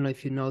actually, I don't know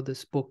if you know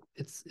this book.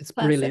 It's Classic,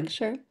 brilliant.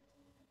 sure.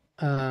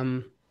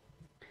 Um,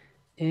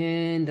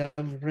 and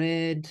I've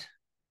read,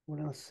 what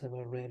else have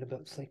I read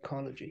about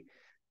psychology?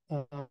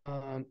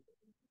 Um,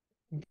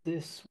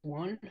 this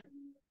one,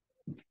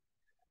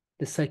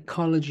 The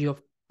Psychology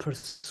of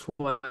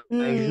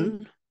Mm,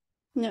 Persuasion,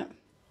 no,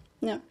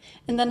 no.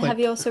 And then have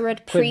you quite also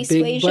read quite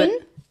big, Persuasion?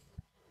 but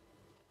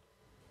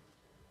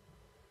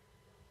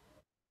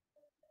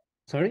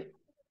sorry,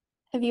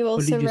 Have you what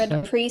also did you read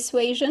say?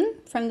 Persuasion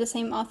from the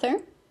same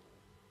author?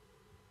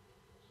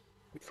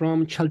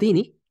 From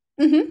Cialdini?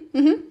 Mm-hmm,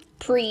 mm-hmm.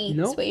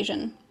 No,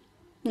 Persuasion.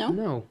 No?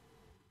 no.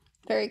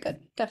 Very good.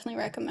 Definitely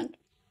recommend.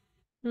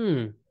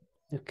 Hmm.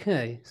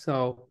 Okay,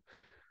 so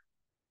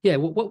yeah,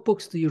 what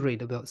books do you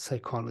read about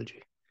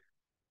psychology?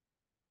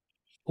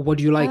 Or what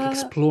do you like Uh,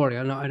 exploring?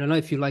 I don't know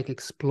if you like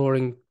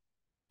exploring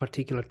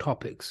particular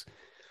topics.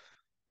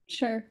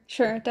 Sure,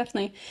 sure,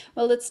 definitely.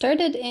 Well, it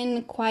started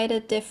in quite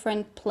a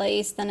different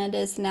place than it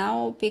is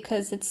now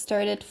because it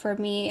started for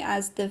me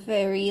as the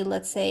very,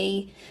 let's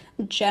say,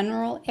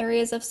 general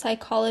areas of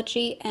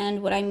psychology.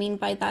 And what I mean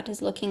by that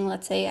is looking,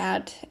 let's say,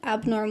 at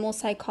abnormal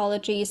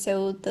psychology.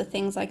 So the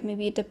things like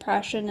maybe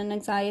depression and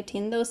anxiety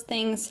and those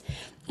things.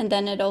 And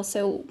then it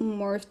also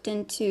morphed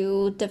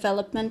into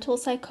developmental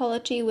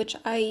psychology, which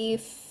I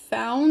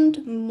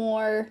found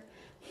more.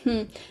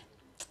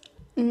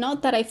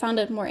 Not that I found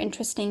it more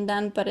interesting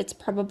then, but it's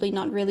probably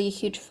not really a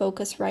huge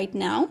focus right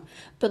now.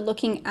 But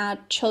looking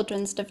at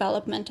children's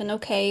development, and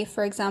okay,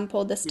 for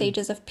example, the Hmm.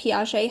 stages of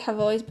Piaget have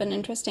always been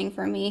interesting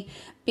for me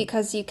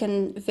because you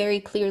can very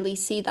clearly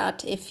see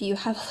that if you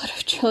have a lot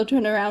of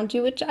children around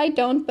you, which I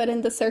don't, but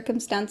in the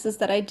circumstances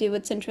that I do,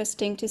 it's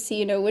interesting to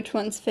see, which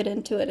ones fit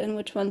into it and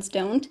which ones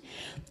don't.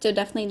 So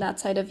definitely that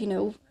side of,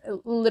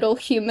 little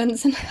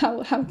humans and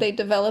how they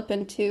develop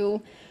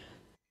into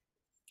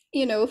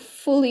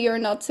fully or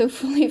not so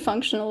fully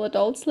functional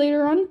adults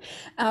later on.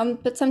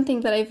 But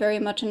something that I very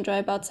much enjoy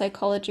about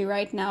psychology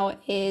right now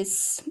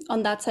is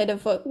on that side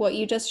of what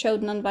you just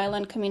showed,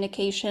 nonviolent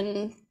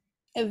communication,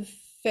 a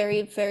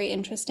very, very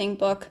interesting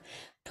book.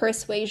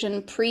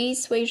 Persuasion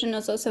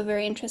is also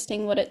very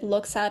interesting. What it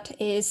looks at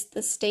is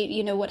the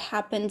state, what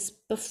happens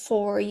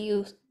before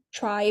you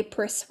try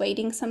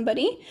persuading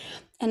somebody.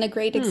 And a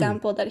great Hmm.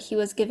 example that he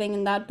was giving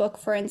in that book,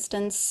 for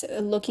instance,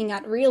 looking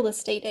at real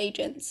estate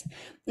agents,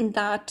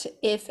 that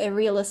if a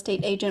real estate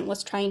agent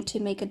was trying to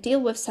make a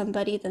deal with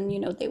somebody, then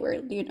they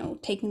were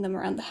taking them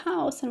around the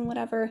house and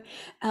whatever,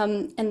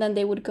 and then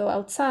they would go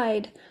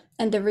outside,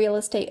 and the real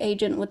estate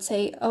agent would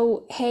say,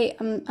 "Oh, hey,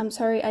 I'm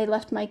sorry, I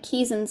left my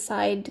keys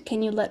inside.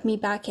 Can you let me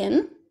back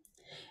in?"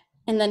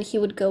 And then he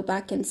would go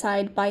back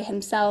inside by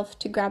himself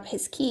to grab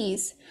his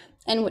keys.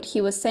 And what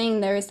he was saying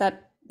there is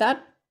that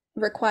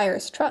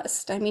requires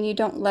trust. I mean, you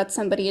don't let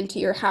somebody into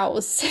your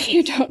house if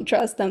you don't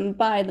trust them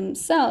by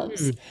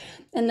themselves. Hmm.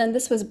 And then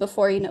this was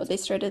before, they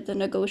started the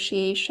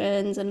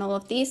negotiations and all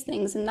of these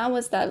things. And that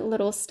was that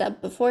little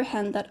step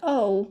beforehand that,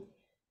 oh,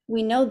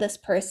 we know this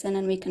person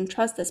and we can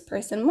trust this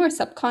person more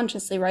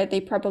subconsciously, right?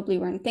 They probably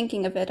weren't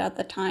thinking of it at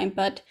the time,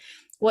 but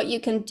what you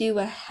can do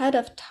ahead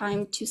of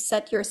time to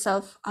set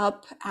yourself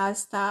up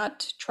as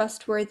that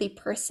trustworthy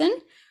person.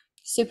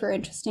 Super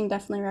interesting.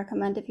 Definitely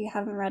recommend if you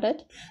haven't read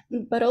it.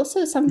 But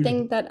also Hmm.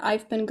 something that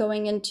I've been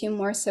going into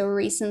more so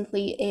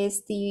recently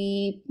is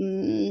the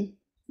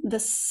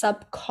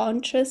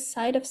subconscious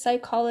side of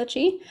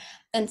psychology,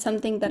 and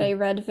something that Hmm. I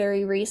read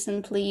very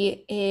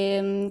recently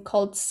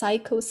called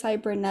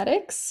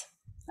psychocybernetics.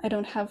 I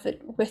don't have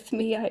it with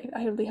me. I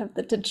only have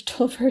the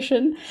digital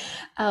version.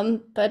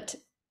 But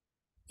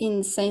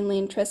insanely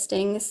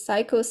interesting.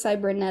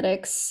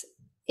 Psychocybernetics,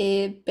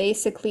 it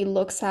basically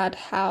looks at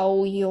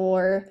how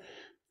your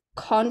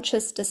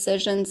conscious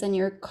decisions and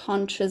your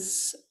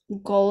conscious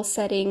goal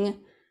setting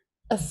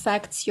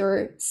affects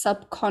your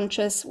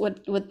subconscious,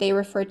 what they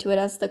refer to it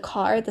as the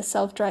car, the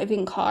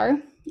self-driving car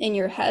in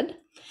your head.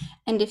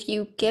 And if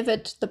you give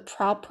it the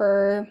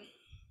proper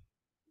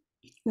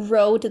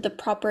road, the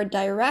proper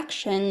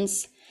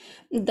directions,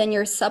 then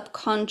your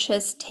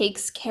subconscious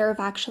takes care of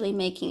actually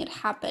making it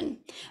happen,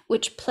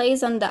 which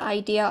plays on the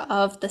idea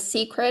of The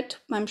Secret.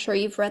 I'm sure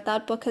you've read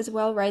that book as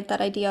well, right?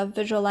 That idea of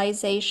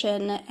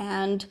visualization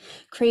and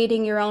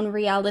creating your own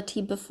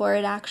reality before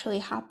it actually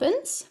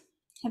happens.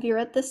 Have you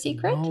read The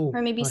Secret? Or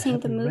No, maybe I seen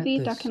the haven't read movie,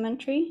 this.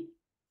 documentary?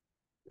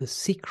 The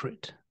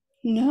Secret.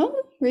 No?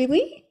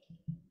 Really?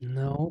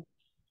 No.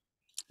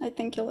 I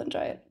think you'll enjoy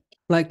it.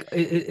 Like,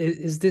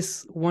 is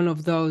this one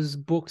of those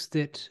books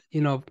that,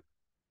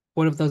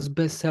 one of those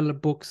bestseller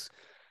books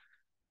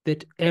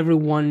that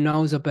everyone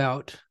knows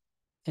about,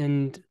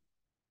 and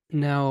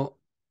now,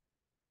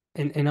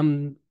 and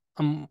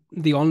I'm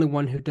the only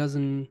one who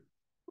doesn't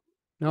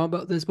know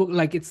about this book?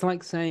 Like, it's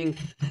like saying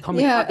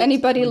Atomic Yeah, Habits,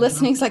 anybody for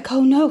listening is example.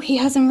 like, oh no, he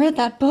hasn't read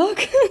that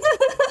book.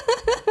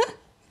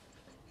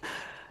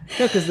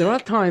 No, because there are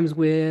times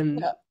when,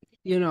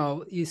 Yeah,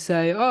 you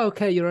say, "Oh,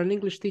 okay, you're an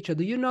English teacher.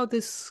 Do you know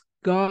this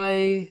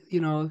guy,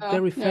 yeah,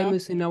 very yeah,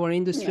 famous in our yeah.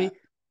 industry?"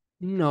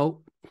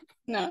 No,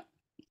 No,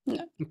 no,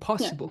 no,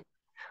 impossible. no.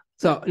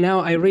 So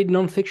now I read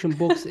nonfiction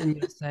books, and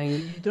you're saying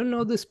you don't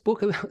know this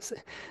book about.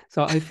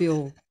 So I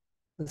feel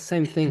the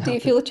same thing Do you happen.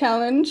 feel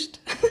challenged?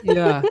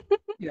 Yeah,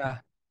 yeah.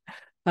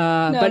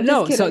 No, But I'm just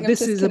no. So kidding. I'm this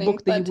just is a kidding.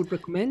 book that you But would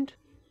recommend?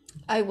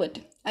 I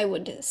would. I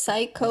see.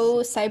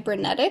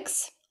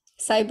 Psycho-cybernetics,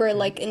 cyber Mhm.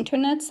 like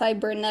internet,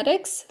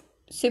 cybernetics.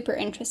 Super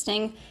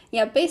interesting.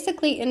 Yeah,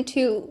 basically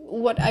into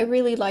what I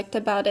really liked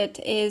about it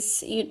is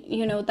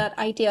that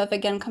idea of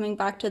again coming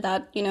back to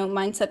that,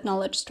 mindset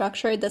knowledge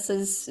structure. This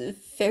is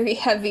very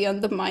heavy on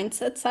the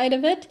mindset side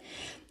of it.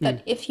 That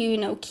Mm. if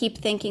you keep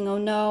thinking, oh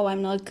no,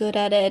 I'm not good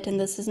at it and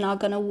this is not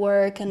gonna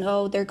work and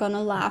oh they're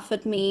gonna laugh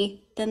at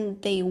me, then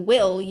they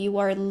will. You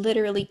are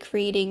literally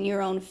creating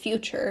your own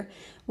future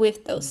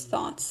with those Mm.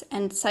 thoughts.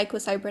 And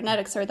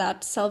psycho-cybernetics, or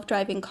that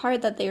self-driving car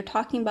that they're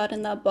talking about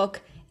in that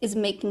book, is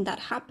making that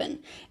happen.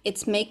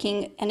 It's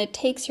making, and it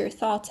takes your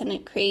thoughts and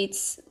it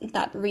creates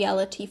that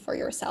reality for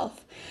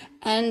yourself.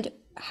 And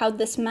how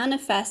this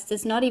manifests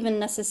is not even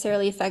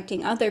necessarily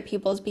affecting other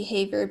people's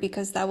behavior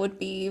because that would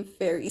be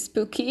very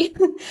spooky,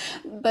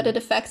 but Mm. it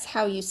affects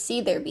how you see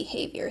their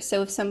behavior.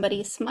 So if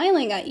somebody is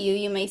smiling at you,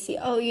 you may see,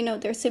 oh,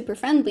 they're super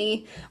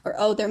friendly, or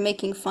oh, they're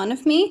making fun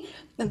of me.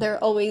 And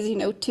they're always,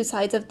 two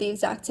sides of the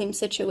exact same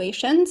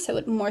situation. So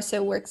it more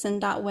so works in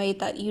that way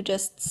that you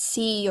just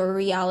see your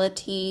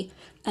reality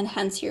and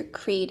hence you're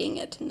creating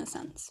it in a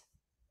sense.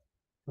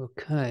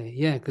 Okay.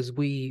 Yeah, because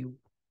we're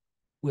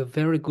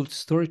very good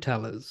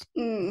storytellers,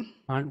 Mm,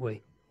 aren't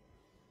we?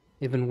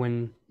 Even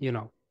when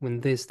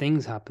these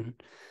things happen.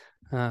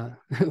 Uh,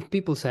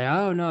 People say,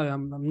 "Oh no,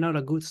 I'm not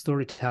a good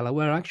storyteller."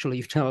 Well, actually,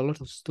 you tell a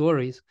lot of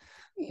stories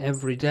yes.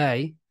 every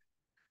day,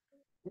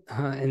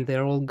 and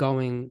they're all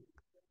going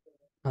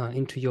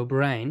into your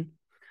brain.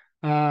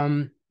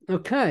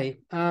 Okay.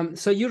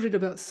 So you read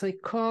about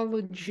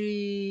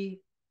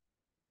psychology.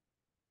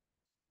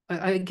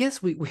 I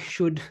guess we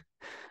should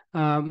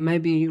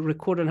maybe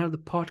record another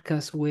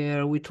podcast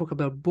where we talk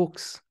about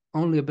books,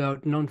 only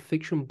about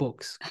non-fiction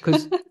books,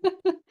 because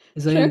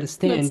as I Sure, let's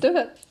understand, do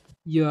it.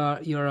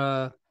 you're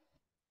a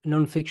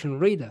non-fiction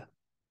reader,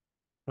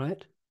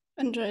 right?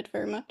 Enjoy it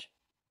very much.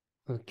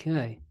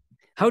 Okay.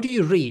 How do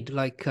you read?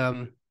 Like,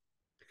 because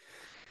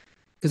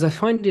I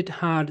find it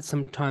hard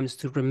sometimes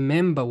to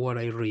remember what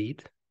I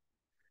read,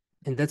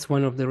 and that's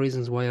one of the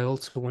reasons why I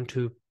also want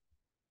to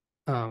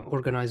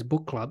organize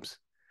book clubs.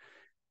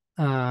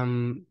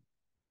 Um,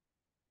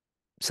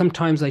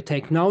 Sometimes I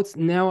take notes.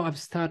 Now I've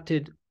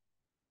started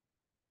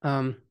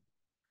um,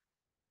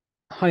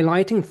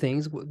 highlighting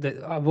things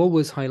that I've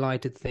always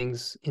highlighted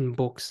things in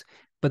books,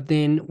 but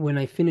then when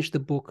I finish the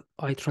book,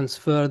 I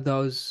transfer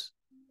those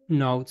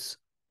notes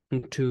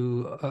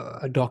into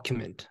a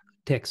document,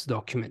 text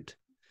document,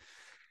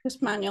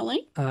 Just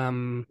manually.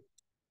 um,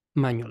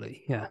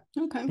 manually. Yeah,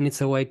 Okay. and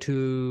it's a way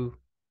to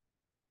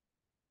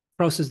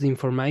process the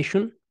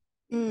information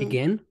Mm.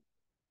 again,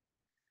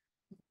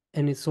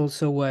 and it's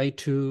also a way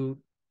to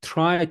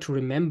try to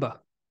remember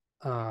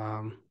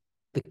um,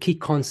 the key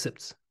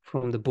concepts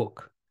from the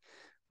book.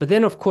 But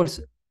then, of course,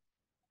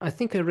 I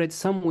think I read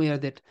somewhere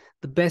that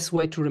the best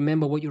way to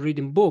remember what you read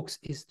in books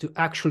is to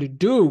actually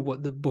do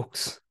what the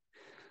books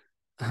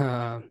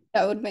uh,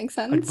 That would make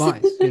sense.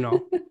 advise, to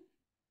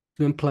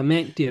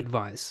implement the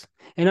advice.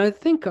 And I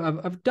think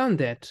I've done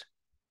that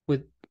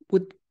with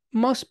with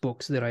most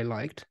books that I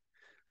liked.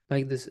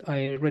 Like this,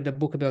 I read a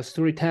book about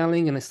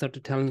storytelling and I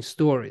started telling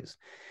stories.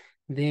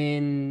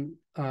 Then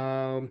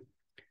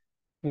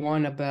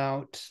one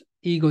about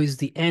Ego is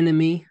the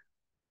Enemy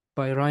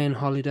by Ryan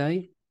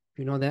Holiday.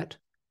 You know that?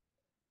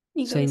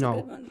 Ego Say is a good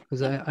no, one.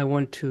 because Yeah. I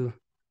want to.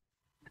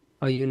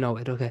 Oh, you know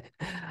it. Okay.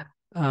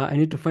 I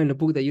need to find a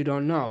book that you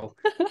don't know.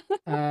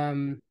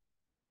 Um,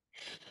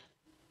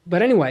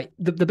 but anyway,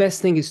 the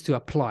best thing is to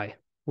apply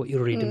what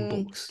you read in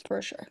books.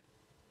 For sure.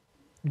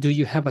 Do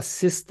you have a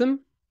system,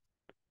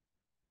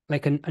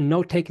 like a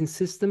note-taking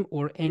system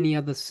or any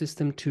other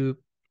system to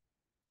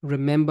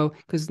remember?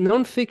 Because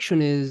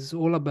nonfiction is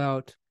all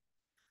about,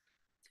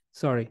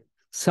 sorry,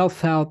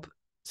 self-help,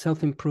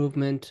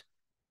 self-improvement,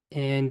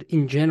 And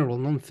in general,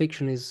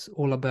 nonfiction is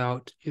all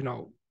about,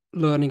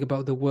 learning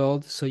about the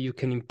world so you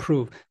can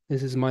improve.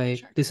 Sure.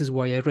 This is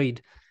why I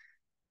read.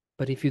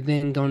 But if you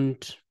then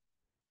don't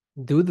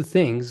do the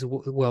things,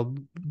 well,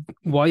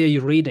 why are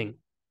you reading?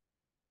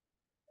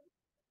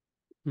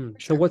 For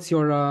So sure. what's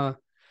your I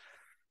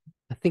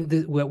think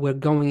that we're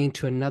going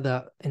into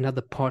another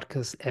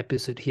podcast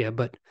episode here,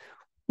 but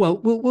well,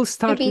 we'll To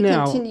start be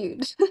now.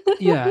 continued.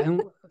 Yeah,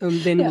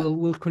 and then Yeah.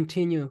 we'll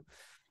continue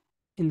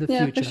in the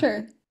Yeah, for future.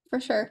 sure. For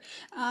sure.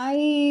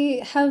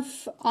 I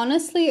have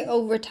honestly,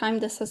 over time,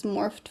 this has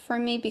morphed for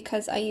me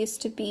because I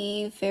used to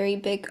be very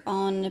big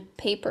on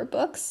paper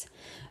books.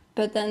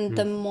 But then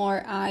the Mm,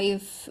 more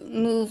I've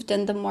moved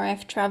and the more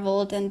I've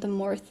traveled and the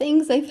more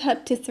things I've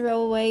had to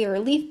throw away or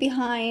leave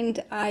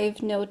behind,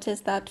 I've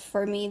noticed that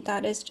for me,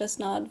 that is just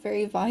not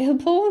very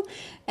viable.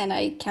 And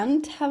I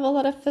can't have a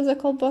lot of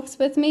physical books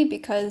with me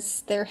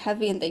because they're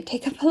heavy and they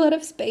take up a lot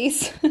of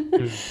space.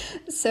 mm,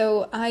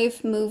 So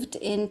I've moved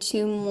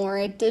into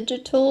more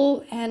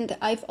digital, and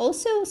I've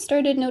also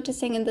started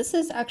noticing, and this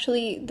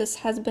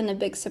has been a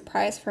big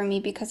surprise for me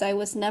because I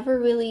was never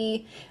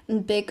really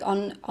big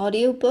on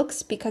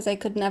audiobooks because I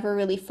could never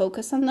really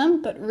focus on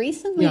them. But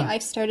recently yeah.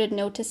 I've started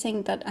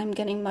noticing that I'm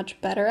getting much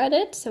better at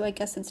it. So I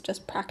guess it's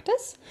just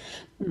practice.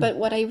 Mm, But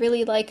what I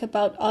really like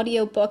about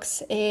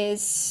audiobooks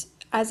is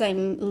as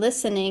I'm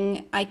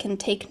listening, I can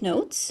take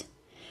notes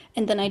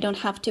and then I don't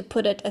have to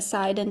put it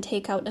aside and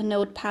take out a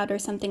notepad or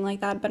something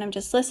like that, but I'm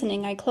just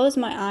listening. I close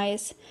my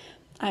eyes,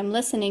 I'm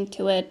listening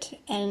to it,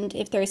 and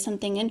if there's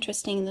something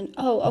interesting, then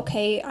oh,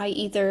 okay, I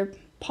either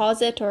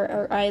pause it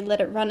or I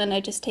let it run and I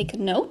just take a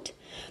note.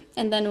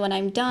 And then when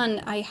I'm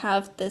done, I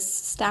have this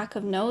stack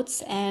of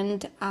notes,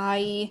 and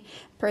I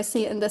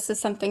personally, and this is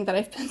something that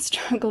I've been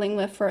struggling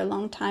with for a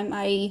long time,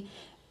 I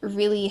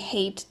really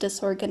hate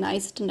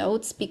disorganized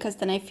notes because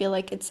then I feel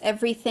like it's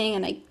everything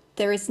and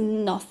there is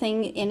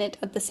nothing in it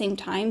at the same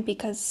time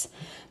because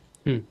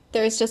mm,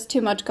 there's just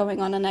too much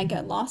going on and I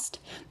get lost.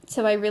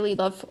 So I really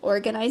love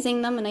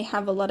organizing them, and I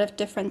have a lot of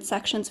different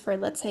sections for,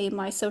 let's say,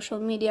 my social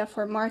media,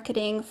 for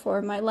marketing,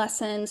 for my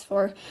lessons,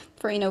 for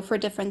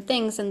different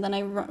things, and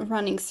then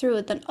running through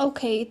it, then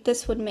okay,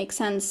 this would make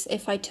sense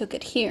if I took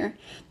it here.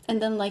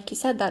 And then like you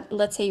said, that,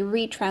 let's say,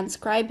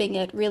 retranscribing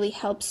it really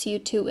helps you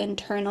to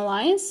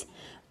internalize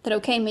that,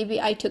 okay,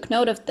 maybe I took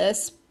note of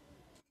this,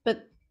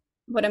 but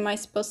what am I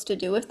supposed to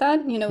do with that?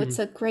 It's mm,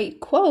 a great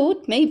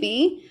quote,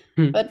 maybe,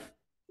 mm, but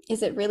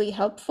is it really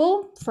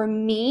helpful? For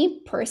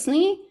me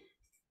personally,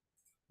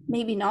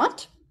 maybe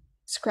not.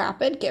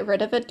 Scrap it, get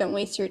rid of it, don't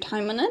waste your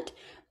time on it.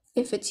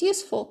 If it's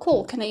useful,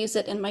 cool. Can I use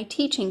it in my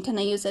teaching? Can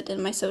I use it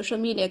in my social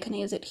media? Can I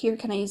use it here?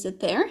 Can I use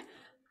it there?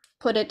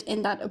 Put it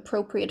in that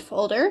appropriate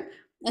folder.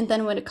 And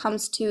then when it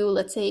comes to,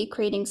 let's say,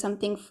 creating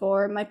something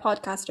for my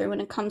podcast, or when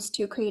it comes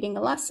to creating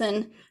a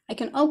lesson, I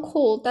can, oh,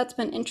 cool, that's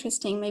been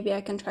interesting. Maybe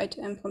I can try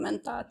to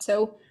implement that.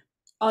 So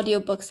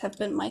audiobooks have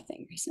been my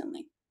thing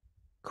recently.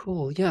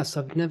 cool. Yes,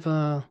 I've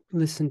never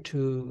listened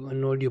to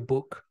an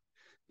audiobook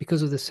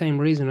because of the same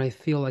reason. I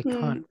feel I Hmm.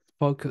 can't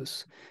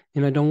focus,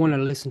 and I don't want to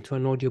listen to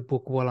an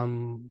audiobook while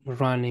I'm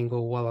running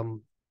or while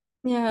I'm,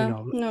 Yeah,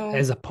 no,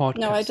 as a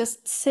no, I podcast.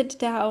 just sit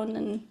down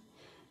and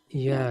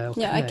yeah, Yeah,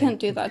 yeah, I okay, can't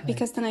do that okay.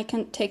 because then I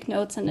can't take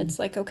notes and it's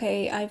like,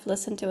 okay, I've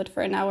listened to it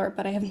for an hour,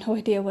 but I have no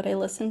idea what I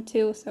listened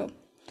to. So,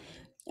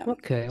 yeah.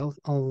 Okay,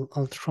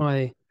 I'll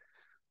try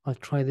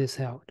this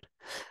out.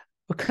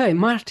 Okay,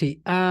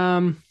 Marty,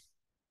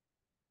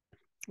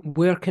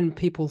 where can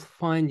people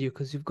find you?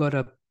 Because you've got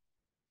a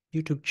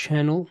YouTube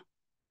channel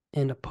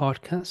and a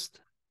podcast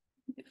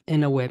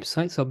and a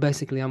website. So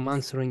basically, I'm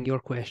answering your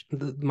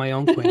question, my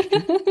own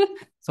question.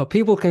 So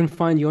people can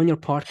find you on your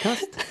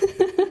podcast.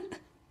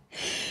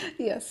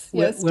 Yes,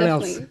 Where yes, where else?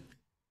 definitely.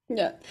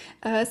 Yeah.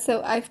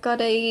 So I've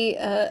got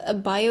a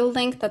bio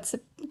link that's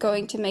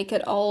going to make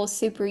it all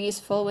super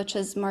useful, which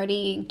is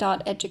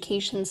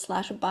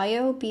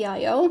marty.education/bio,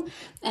 bio.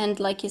 And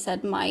like you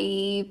said,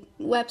 my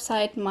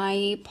website,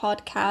 my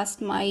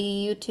podcast, my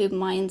YouTube,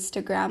 my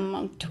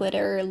Instagram,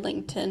 Twitter,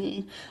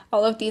 LinkedIn,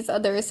 all of these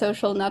other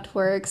social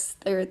networks,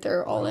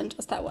 they're all Right. in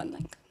just that one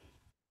link.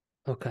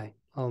 Okay.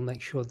 I'll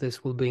make sure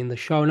this will be in the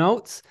show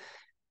notes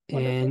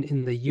Wonderful. and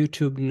in the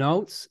YouTube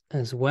notes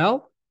as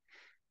well.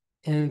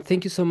 And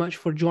thank you so much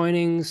for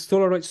joining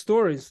Stolarite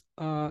Stories.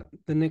 The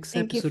next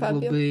Thank you, episode will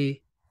Fabio.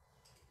 be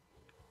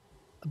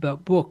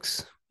about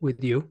books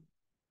with you.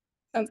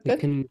 Sounds We good.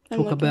 can I'm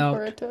talk looking about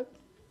forward to it.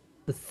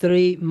 the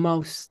three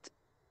most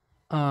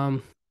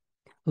um,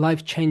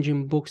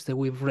 life-changing books that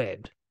we've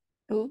read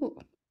Ooh,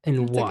 and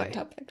that's a good why.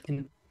 topic.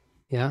 And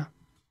yeah,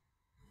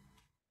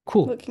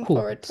 cool, Looking cool.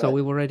 forward to So it.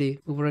 we've already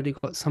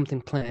got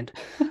something planned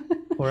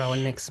for our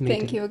next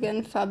Thank meeting. you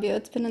again, Fabio.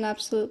 It's been an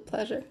absolute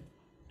pleasure.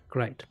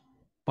 Great.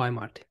 Bye,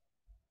 Marty.